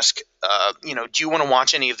 it'll ask, do you want to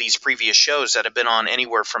watch any of these previous shows that have been on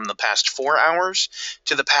anywhere from the past 4 hours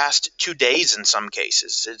to the past 2 days in some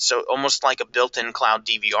cases? It's almost like a built-in cloud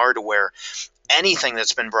DVR to where anything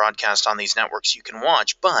that's been broadcast on these networks you can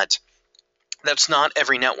watch, but that's not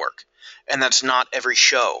every network, and that's not every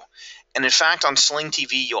show. And in fact, on Sling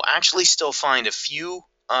TV, you'll actually still find a few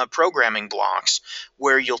programming blocks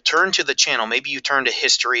where you'll turn to the channel. Maybe you turn to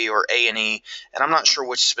History or A&E, and I'm not sure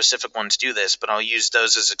which specific ones do this, but I'll use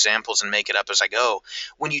those as examples and make it up as I go.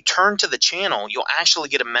 When you turn to the channel, you'll actually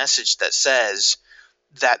get a message that says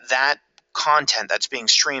that content that's being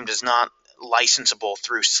streamed is not licensable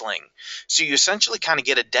through Sling. So you essentially kind of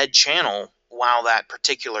get a dead channel while that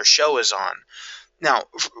particular show is on. Now,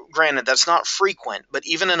 granted, that's not frequent, but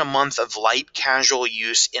even in a month of light casual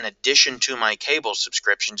use, in addition to my cable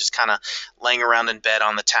subscription, just kind of laying around in bed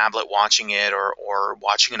on the tablet watching it or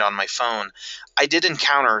watching it on my phone, I did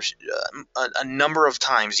encounter a number of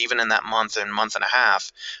times, even in that month and a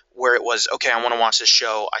half, where it was, okay, I want to watch this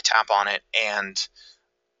show, I tap on it, and,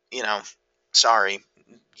 sorry,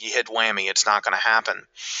 you hit whammy, it's not going to happen.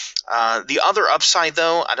 The other upside,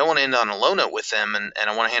 though, I don't want to end on a low note with them, and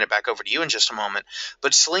I want to hand it back over to you in just a moment,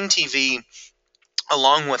 but Sling TV,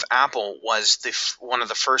 along with Apple, was one of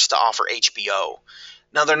the first to offer HBO.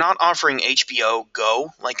 Now, they're not offering HBO Go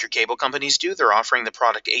like your cable companies do. They're offering the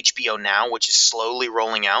product HBO Now, which is slowly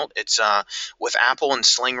rolling out. It's with Apple and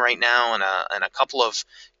Sling right now, and a couple of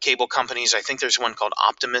cable companies. I think there's one called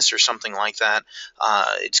Optimus or something like that.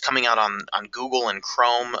 It's coming out on Google and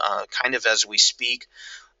Chrome kind of as we speak.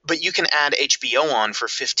 But you can add HBO on for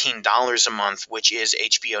 $15 a month, which is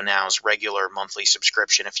HBO Now's regular monthly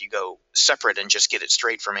subscription if you go separate and just get it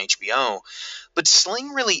straight from HBO. But Sling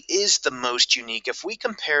really is the most unique. If we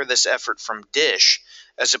compare this effort from Dish,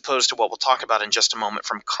 as opposed to what we'll talk about in just a moment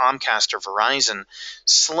from Comcast or Verizon,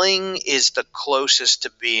 Sling is the closest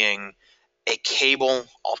to being a cable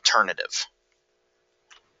alternative.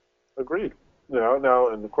 Agreed. Now,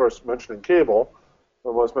 and of course, mentioning cable,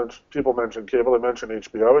 when most people mention cable, they mention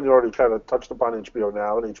HBO, and you already kind of touched upon HBO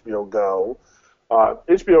Now and HBO Go.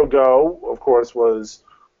 HBO Go, of course, was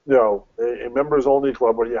a members-only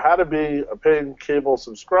club where you had to be a paying cable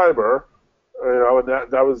subscriber, and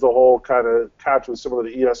that was the whole kind of catch with some of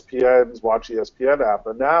the ESPN's Watch ESPN app.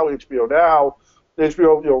 And now HBO Now,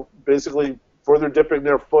 HBO, basically further dipping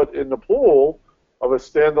their foot in the pool of a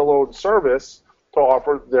standalone service to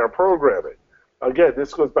offer their programming. Again,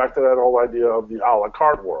 this goes back to that whole idea of the a la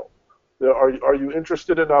carte world. Are you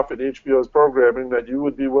interested enough in HBO's programming that you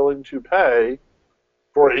would be willing to pay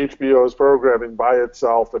for HBO's programming by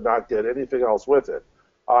itself and not get anything else with it?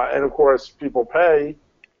 And of course, people pay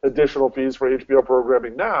additional fees for HBO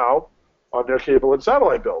programming now on their cable and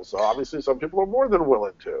satellite bills. So obviously, some people are more than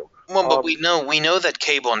willing to. Well, but we know that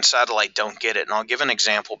cable and satellite don't get it, and I'll give an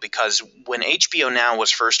example because when HBO Now was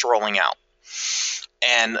first rolling out,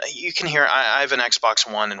 and you can hear, I have an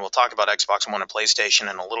Xbox One, and we'll talk about Xbox One and PlayStation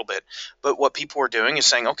in a little bit. But what people were doing is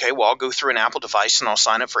saying, okay, well, I'll go through an Apple device and I'll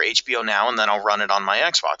sign up for HBO Now, and then I'll run it on my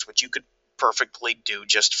Xbox, which you could perfectly do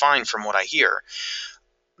just fine from what I hear.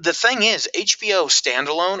 The thing is, HBO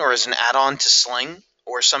standalone or as an add-on to Sling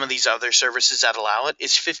or some of these other services that allow it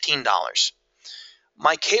is $15.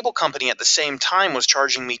 my cable company at the same time was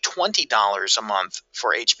charging me $20 a month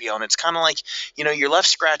for HBO. And it's kind of like, you're left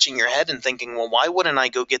scratching your head and thinking, well, why wouldn't I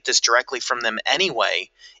go get this directly from them anyway,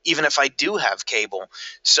 even if I do have cable?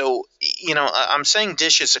 So, I'm saying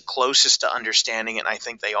Dish is the closest to understanding it, and I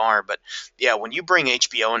think they are. But yeah, when you bring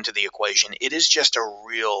HBO into the equation, it is just a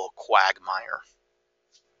real quagmire.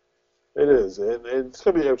 It is, and it's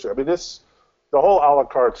going to be interesting. I mean, the whole a la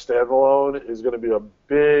carte standalone is going to be a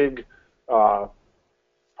big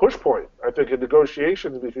push point, I think, in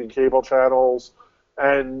negotiations between cable channels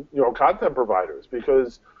and content providers,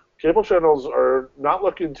 because cable channels are not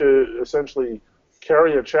looking to essentially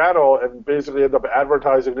carry a channel and basically end up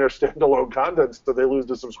advertising their standalone content so they lose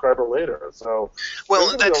the subscriber later. So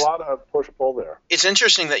there's going to be a lot of push-pull there. It's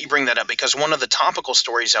interesting that you bring that up, because one of the topical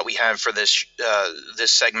stories that we have for this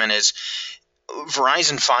segment is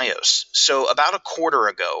Verizon Fios. So about a quarter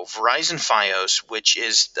ago, Verizon Fios, which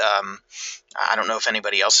is I don't know if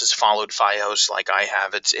anybody else has followed Fios like I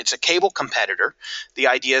have. It's a cable competitor. The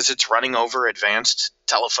idea is it's running over advanced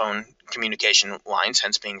telephone communication lines,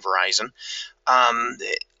 hence being Verizon.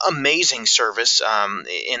 Amazing service.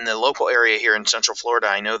 In the local area here in Central Florida,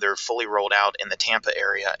 I know they're fully rolled out in the Tampa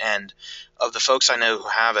area. And of the folks I know who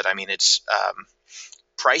have it, I mean, it's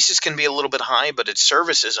prices can be a little bit high, but its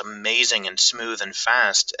service is amazing and smooth and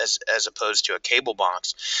fast as opposed to a cable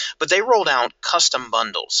box. But they rolled out custom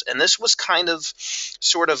bundles, and this was kind of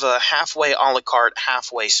sort of a halfway a la carte,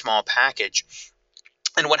 halfway small package.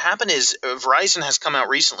 And what happened is Verizon has come out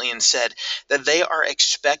recently and said that they are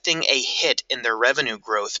expecting a hit in their revenue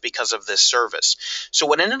growth because of this service. So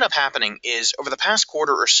what ended up happening is over the past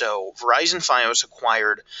quarter or so, Verizon Fios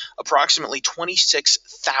acquired approximately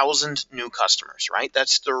 26,000 new customers, right?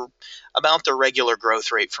 That's about the regular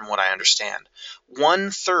growth rate from what I understand.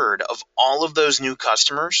 1/3 of all of those new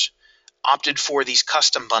customers opted for these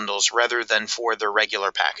custom bundles rather than for their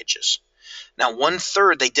regular packages. Now,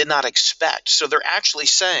 1/3 they did not expect. So they're actually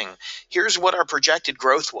saying, here's what our projected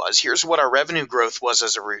growth was. Here's what our revenue growth was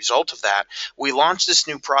as a result of that. We launched this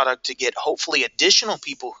new product to get hopefully additional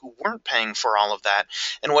people who weren't paying for all of that.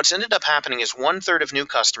 And what's ended up happening is 1/3 of new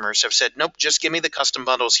customers have said, nope, just give me the custom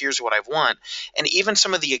bundles. Here's what I want. And even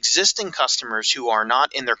some of the existing customers who are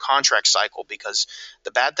not in their contract cycle, because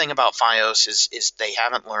the bad thing about Fios is they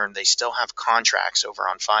haven't learned. They still have contracts over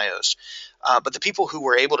on Fios. But the people who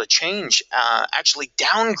were able to change actually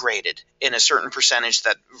downgraded in a certain percentage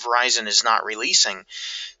that Verizon is not releasing.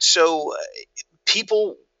 So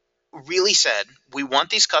people really said, we want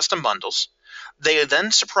these custom bundles. They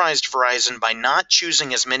then surprised Verizon by not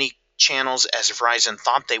choosing as many channels as Verizon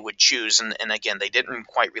thought they would choose. And again, they didn't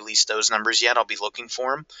quite release those numbers yet. I'll be looking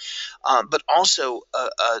for them. But also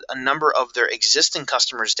a number of their existing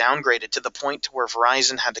customers downgraded to the point to where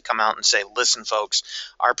Verizon had to come out and say, listen, folks,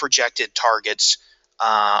 our projected targets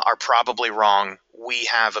are probably wrong. We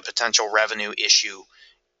have a potential revenue issue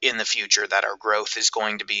in the future that our growth is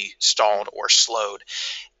going to be stalled or slowed.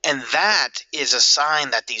 And that is a sign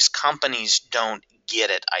that these companies don't get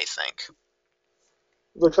it, I think.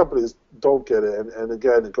 The companies don't get it, and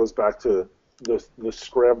again, it goes back to the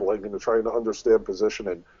scrambling and the trying to understand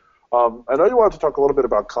positioning. I know you wanted to talk a little bit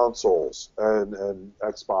about consoles and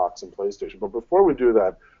Xbox and PlayStation, but before we do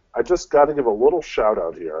that, I just got to give a little shout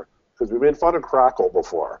out here, because we made fun of Crackle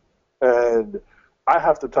before, and I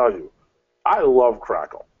have to tell you, I love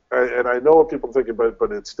Crackle, and I know what people are thinking,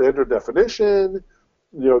 but it's standard definition.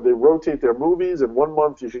 They rotate their movies, and 1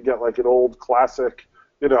 month you can get like an old classic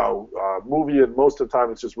movie, and most of the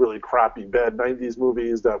time it's just really crappy, bad 90s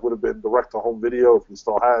movies that would have been direct-to-home video if we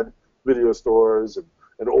still had video stores, and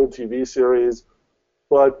an old TV series.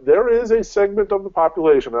 But there is a segment of the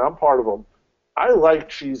population, and I'm part of them. I like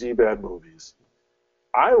cheesy bad movies.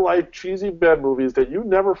 I like cheesy bad movies that you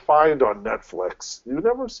never find on Netflix. You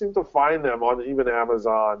never seem to find them on even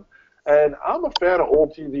Amazon. And I'm a fan of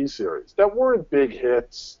old TV series that weren't big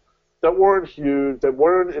hits, that weren't huge, that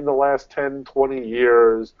weren't in the last 10, 20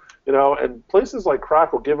 years, and places like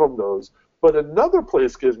Crackle give them those. But another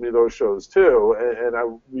place gives me those shows too,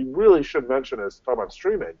 and we really should mention this, talk about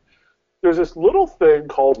streaming. There's this little thing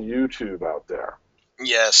called YouTube out there.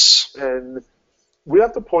 Yes. And we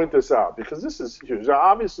have to point this out because this is huge. Now,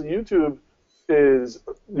 obviously, YouTube is,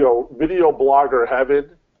 video blogger heaven.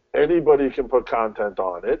 Anybody can put content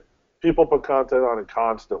on it. People put content on it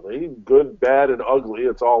constantly, good, bad, and ugly.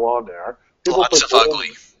 It's all on there. Lots of ugly.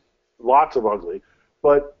 Lots of ugly.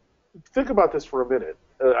 But think about this for a minute.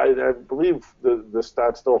 I believe the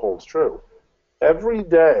stat still holds true. Every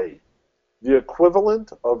day, the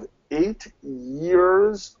equivalent of 8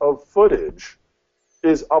 years of footage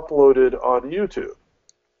is uploaded on YouTube.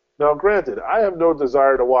 Now, granted, I have no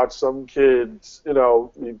desire to watch some kids,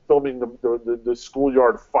 filming the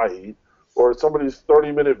schoolyard fight, or somebody's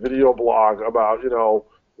 30-minute video blog about,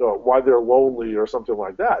 why they're lonely or something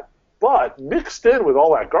like that. But mixed in with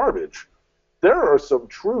all that garbage, there are some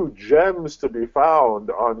true gems to be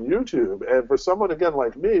found on YouTube. And for someone, again,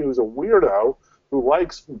 like me, who's a weirdo, who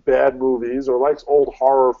likes bad movies or likes old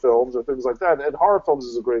horror films or things like that, and horror films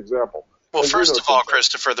is a great example. Well, first of all,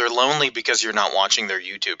 Christopher, they're lonely because you're not watching their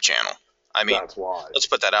YouTube channel. I mean, that's why. Let's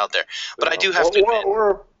put that out there. But I do have to admit,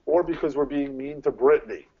 or because we're being mean to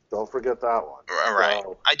Britney. Don't forget that one. Right.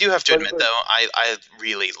 So, I do have to admit, though, I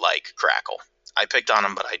really like Crackle. I picked on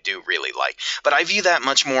them, but I do really like. But I view that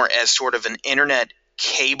much more as sort of an internet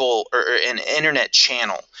cable or an internet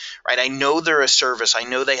channel, right? I know they're a service. I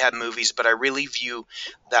know they have movies, but I really view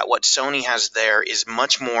that what Sony has there is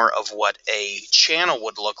much more of what a channel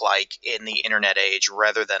would look like in the internet age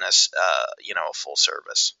rather than a full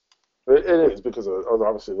service. It is because of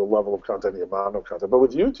obviously the level of content, the amount of content. But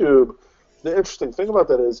with YouTube, the interesting thing about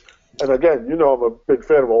that is, and again, I'm a big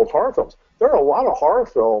fan of old horror films. There are a lot of horror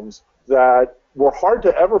films that were hard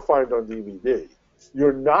to ever find on DVD.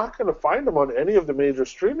 You're not going to find them on any of the major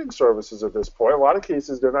streaming services at this point. In a lot of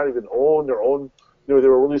cases, they're not even owned. They're owned, they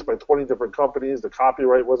were released by 20 different companies. The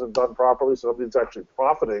copyright wasn't done properly, so nobody's actually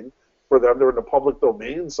profiting for them. They're in the public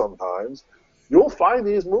domain sometimes. You'll find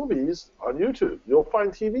these movies on YouTube. You'll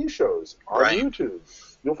find TV shows on YouTube.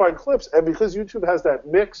 You'll find clips. And because YouTube has that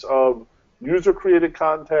mix of user-created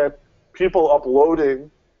content, people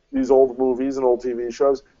uploading these old movies and old TV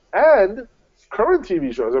shows, and current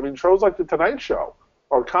TV shows. I mean, shows like The Tonight Show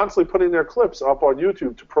are constantly putting their clips up on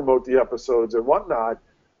YouTube to promote the episodes and whatnot.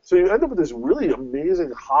 So you end up with this really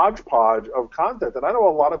amazing hodgepodge of content. And I know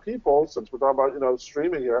a lot of people, since we're talking about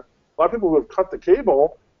streaming here, a lot of people who have cut the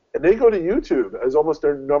cable, and they go to YouTube as almost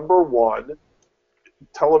their number one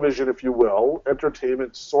television, if you will,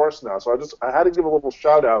 entertainment source now. So I had to give a little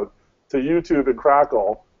shout out to YouTube and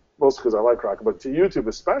Crackle, mostly because I like Crackle, but to YouTube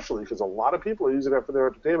especially because a lot of people are using it for their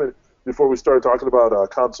entertainment before we started talking about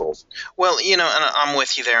consoles. Well, and I'm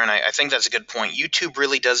with you there, and I think that's a good point. YouTube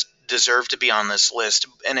really does deserve to be on this list,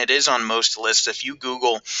 and it is on most lists. If you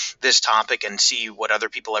Google this topic and see what other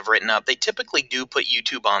people have written up, they typically do put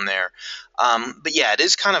YouTube on there. But yeah, it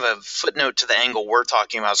is kind of a footnote to the angle we're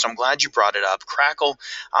talking about, so I'm glad you brought it up. Crackle,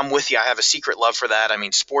 I'm with you. I have a secret love for that. I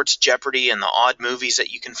mean, Sports Jeopardy and the odd movies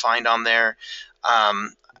that you can find on there.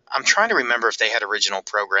 I'm trying to remember if they had original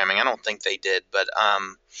programming. I don't think they did, but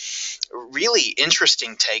really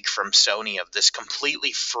interesting take from Sony of this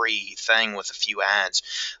completely free thing with a few ads.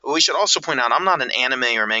 We should also point out I'm not an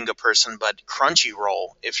anime or manga person, but Crunchyroll,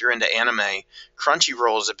 if you're into anime,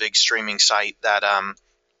 Crunchyroll is a big streaming site that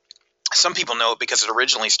some people know it because it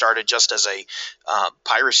originally started just as a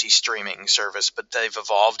piracy streaming service, but they've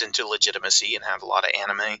evolved into legitimacy and have a lot of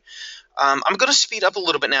anime. I'm going to speed up a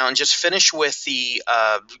little bit now and just finish with the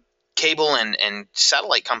cable and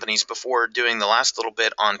satellite companies before doing the last little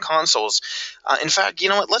bit on consoles. In fact, you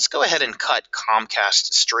know what? Let's go ahead and cut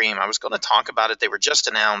Comcast Stream. I was going to talk about it. They were just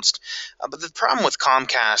announced. But the problem with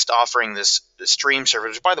Comcast offering this stream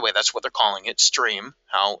service, by the way, that's what they're calling it, Stream.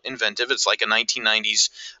 How inventive. It's like a 1990s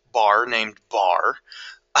bar named Bar.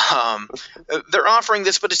 They're offering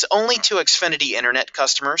this, but it's only to Xfinity Internet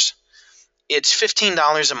customers. It's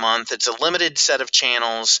 $15 a month. It's a limited set of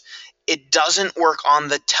channels. It doesn't work on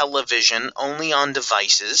the television, only on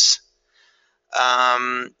devices.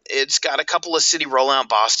 It's got a couple of city rollout,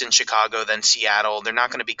 Boston, Chicago, then Seattle. They're not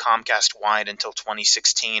going to be Comcast-wide until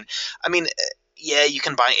 2016. I mean, yeah, you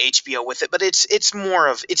can buy HBO with it, but it's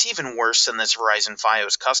even worse than this Verizon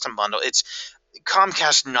Fios custom bundle. It's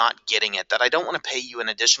Comcast not getting it, that I don't want to pay you an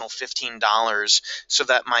additional $15 so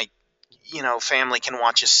that my family can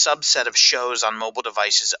watch a subset of shows on mobile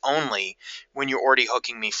devices only when you're already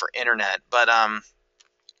hooking me for internet. But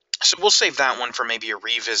so we'll save that one for maybe a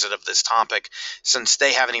revisit of this topic, since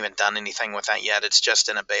they haven't even done anything with that yet. It's just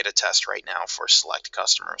in a beta test right now for select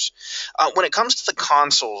customers. When it comes to the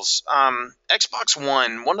consoles, Xbox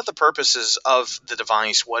one of the purposes of the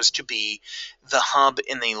device was to be the hub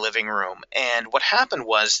in the living room. And what happened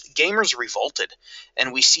was gamers revolted,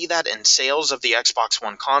 and we see that in sales of the Xbox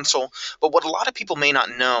One console. But what a lot of people may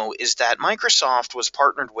not know is that Microsoft was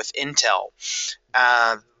partnered with Intel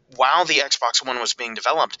while the Xbox One was being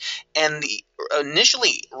developed. And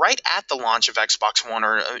initially, right at the launch of Xbox One,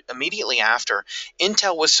 or immediately after,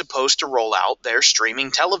 Intel was supposed to roll out their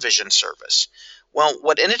streaming television service. Well,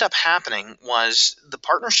 what ended up happening was the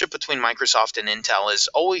partnership between Microsoft and Intel is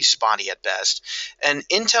always spotty at best, and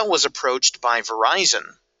Intel was approached by Verizon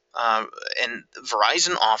And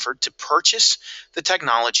Verizon offered to purchase the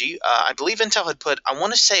technology. I believe Intel had put, I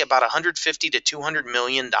want to say, about $150 to $200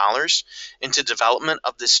 million into development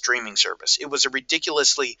of this streaming service. It was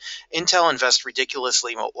Intel invests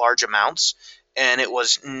ridiculously large amounts, and it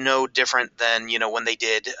was no different than when they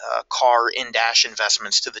did car in-dash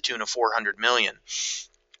investments to the tune of $400 million.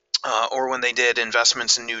 Or when they did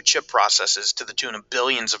investments in new chip processes to the tune of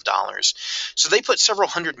billions of dollars. So they put several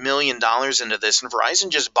 $100 million into this, and Verizon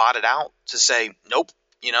just bought it out to say, nope,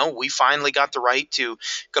 we finally got the right to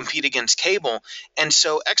compete against cable. And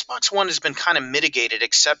so Xbox One has been kind of mitigated,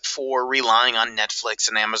 except for relying on Netflix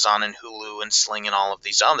and Amazon and Hulu and Sling and all of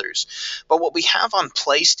these others. But what we have on the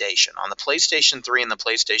PlayStation 3 and the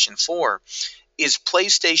PlayStation 4, is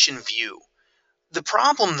PlayStation Vue. The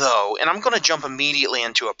problem, though, and I'm going to jump immediately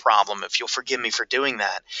into a problem, if you'll forgive me for doing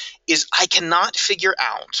that, is I cannot figure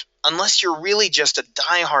out, unless you're really just a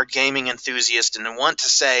diehard gaming enthusiast and want to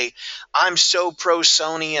say, I'm so pro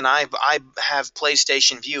Sony and I have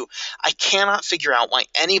PlayStation Vue, I cannot figure out why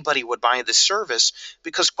anybody would buy this service,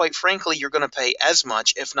 because quite frankly, you're going to pay as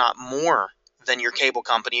much, if not more, than your cable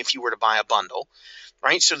company if you were to buy a bundle,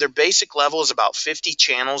 right? So their basic level is about 50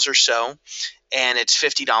 channels or so, and it's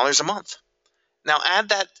 $50 a month. Now add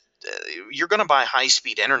that you're going to buy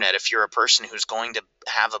high-speed internet if you're a person who's going to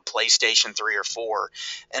have a PlayStation 3 or 4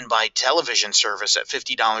 and buy television service at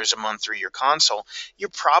 $50 a month through your console. You're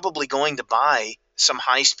probably going to buy some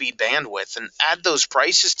high-speed bandwidth, and add those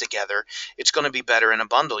prices together, it's going to be better in a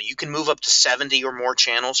bundle. You can move up to 70 or more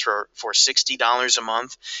channels for $60 a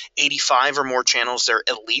month, 85 or more channels, they're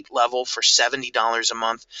elite level, for $70 a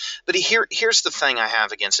month. But here's the thing I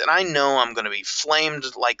have against it, and I know I'm going to be flamed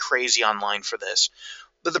like crazy online for this,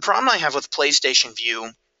 but the problem I have with PlayStation Vue,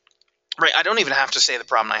 right, I don't even have to say the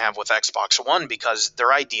problem I have with Xbox One, because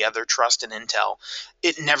their idea, their trust in Intel,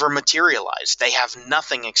 it never materialized. They have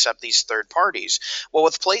nothing except these third parties. Well,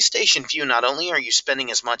 with PlayStation Vue, not only are you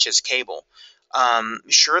spending as much as cable,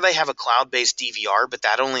 sure, they have a cloud-based DVR, but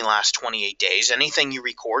that only lasts 28 days. Anything you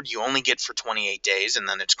record, you only get for 28 days, and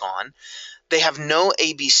then it's gone. They have no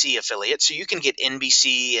ABC affiliate, so you can get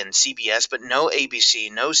NBC and CBS, but no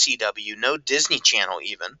ABC, no CW, no Disney Channel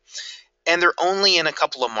even. And they're only in a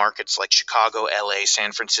couple of markets like Chicago, LA,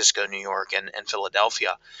 San Francisco, New York, and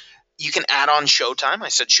Philadelphia. You can add on Showtime. I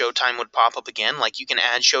said Showtime would pop up again. Like, you can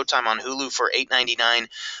add Showtime on Hulu for $8.99.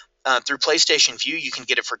 Through PlayStation Vue, you can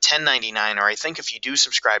get it for $10.99, or I think if you do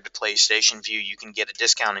subscribe to PlayStation Vue, you can get a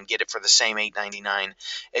discount and get it for the same $8.99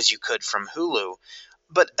 as you could from Hulu.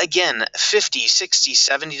 But again, $50, $60,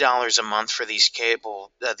 $70 a month for these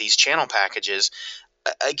these channel packages.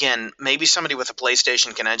 Again, maybe somebody with a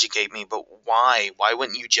PlayStation can educate me, but why? Why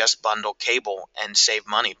wouldn't you just bundle cable and save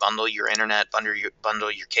money? Bundle your internet,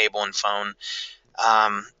 bundle your cable and phone.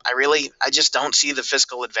 I just don't see the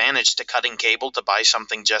fiscal advantage to cutting cable to buy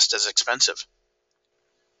something just as expensive.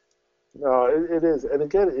 No, it is. And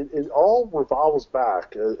again, it all revolves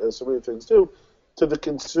back, as so many things do, to the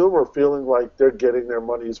consumer feeling like they're getting their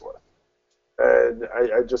money's worth. And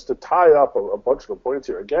I just to tie up a bunch of the points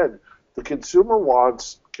here, again, the consumer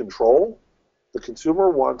wants control. The consumer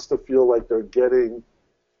wants to feel like they're getting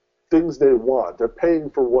things they want. They're paying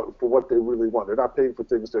for what they really want. They're not paying for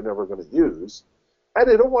things they're never going to use. And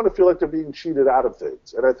they don't want to feel like they're being cheated out of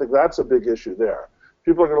things. And I think that's a big issue there.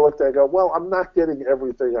 People are going to look at it and go, well, I'm not getting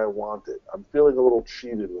everything I wanted. I'm feeling a little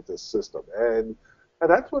cheated with this system. And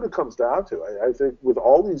that's what it comes down to. I think with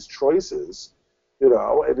all these choices,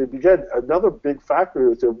 and again, another big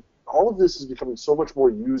factor is that all of this is becoming so much more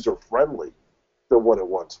user-friendly than what it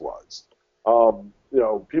once was.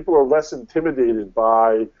 People are less intimidated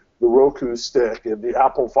by the Roku stick and the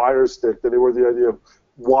Apple Fire Stick than they were the idea of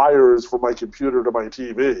wires from my computer to my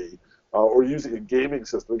TV, or using a gaming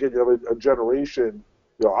system. Again, you have a generation,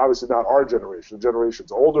 obviously not our generation, the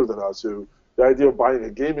generations older than us, who the idea of buying a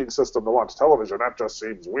gaming system to watch television, that just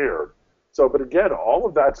seems weird. So, but again, all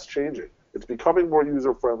of that's changing. It's becoming more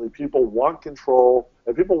user-friendly. People want control,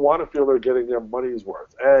 and people want to feel they're getting their money's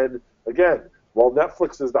worth. And again, while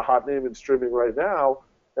Netflix is the hot name in streaming right now,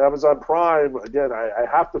 Amazon Prime, again, I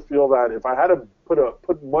have to feel that if I had to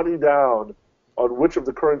put money down on which of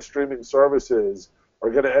the current streaming services are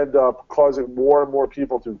going to end up causing more and more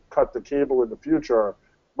people to cut the cable in the future,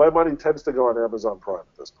 my money tends to go on Amazon Prime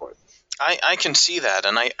at this point. I can see that,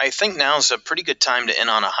 and I think now is a pretty good time to end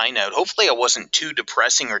on a high note. Hopefully I wasn't too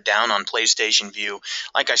depressing or down on PlayStation Vue.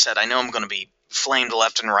 Like I said, I know I'm going to be flamed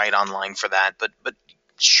left and right online for that, but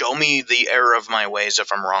show me the error of my ways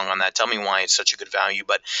if I'm wrong on that. Tell me why it's such a good value.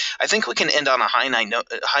 But I think we can end on a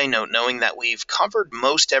high note, knowing that we've covered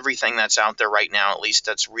most everything that's out there right now, at least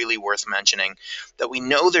that's really worth mentioning, that we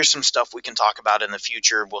know there's some stuff we can talk about in the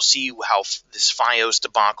future. We'll see how this FiOS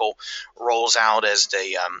debacle rolls out as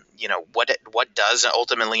they, what does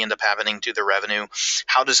ultimately end up happening to the revenue.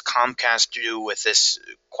 How does Comcast do with this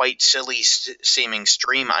quite silly seeming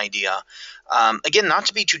stream idea? Again, not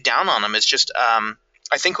to be too down on them. It's just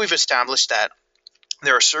I think we've established that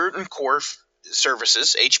there are certain core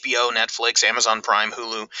services, HBO, Netflix, Amazon Prime,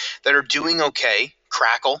 Hulu, that are doing okay.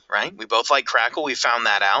 Crackle, right? We both like Crackle. We found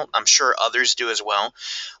that out. I'm sure others do as well.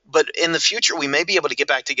 But in the future, we may be able to get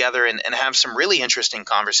back together and have some really interesting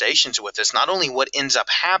conversations with this. Not only what ends up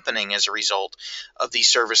happening as a result of these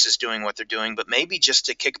services doing what they're doing, but maybe just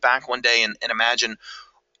to kick back one day and imagine,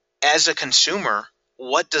 as a consumer,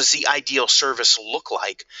 what does the ideal service look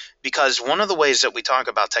like? Because one of the ways that we talk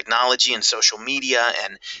about technology and social media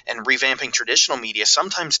and revamping traditional media,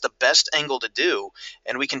 sometimes the best angle to do,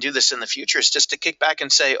 and we can do this in the future, is just to kick back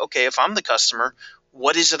and say, okay, if I'm the customer,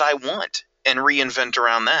 what is it I want? And reinvent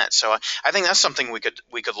around that. So I think that's something we could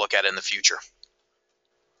look at in the future.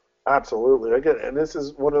 Absolutely. Again, and this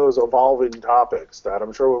is one of those evolving topics that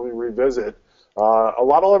I'm sure when we revisit, a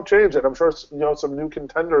lot will have changed, and I'm sure some new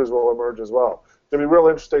contenders will emerge as well. It's going to be real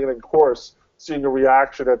interesting, and of course, seeing a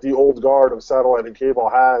reaction that the old guard of satellite and cable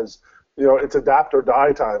has. It's adapt or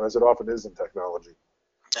die time, as it often is in technology.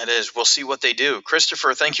 It is. We'll see what they do.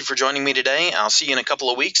 Christopher, thank you for joining me today. I'll see you in a couple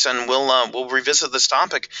of weeks, and we'll revisit this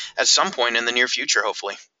topic at some point in the near future,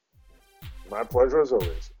 hopefully. My pleasure, as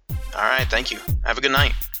always. All right. Thank you. Have a good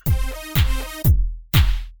night.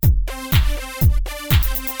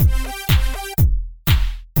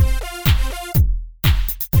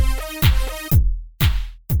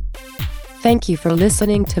 Thank you for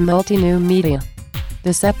listening to Multinew Media.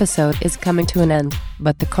 This episode is coming to an end,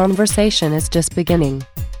 but the conversation is just beginning.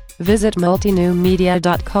 Visit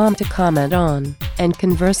multinewmedia.com to comment on and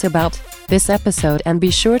converse about this episode, and be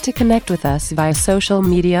sure to connect with us via social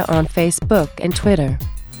media on Facebook and Twitter.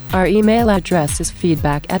 Our email address is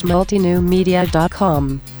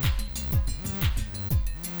feedback@multinewmedia.com.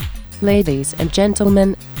 Ladies and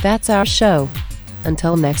gentlemen, that's our show.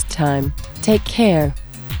 Until next time, take care.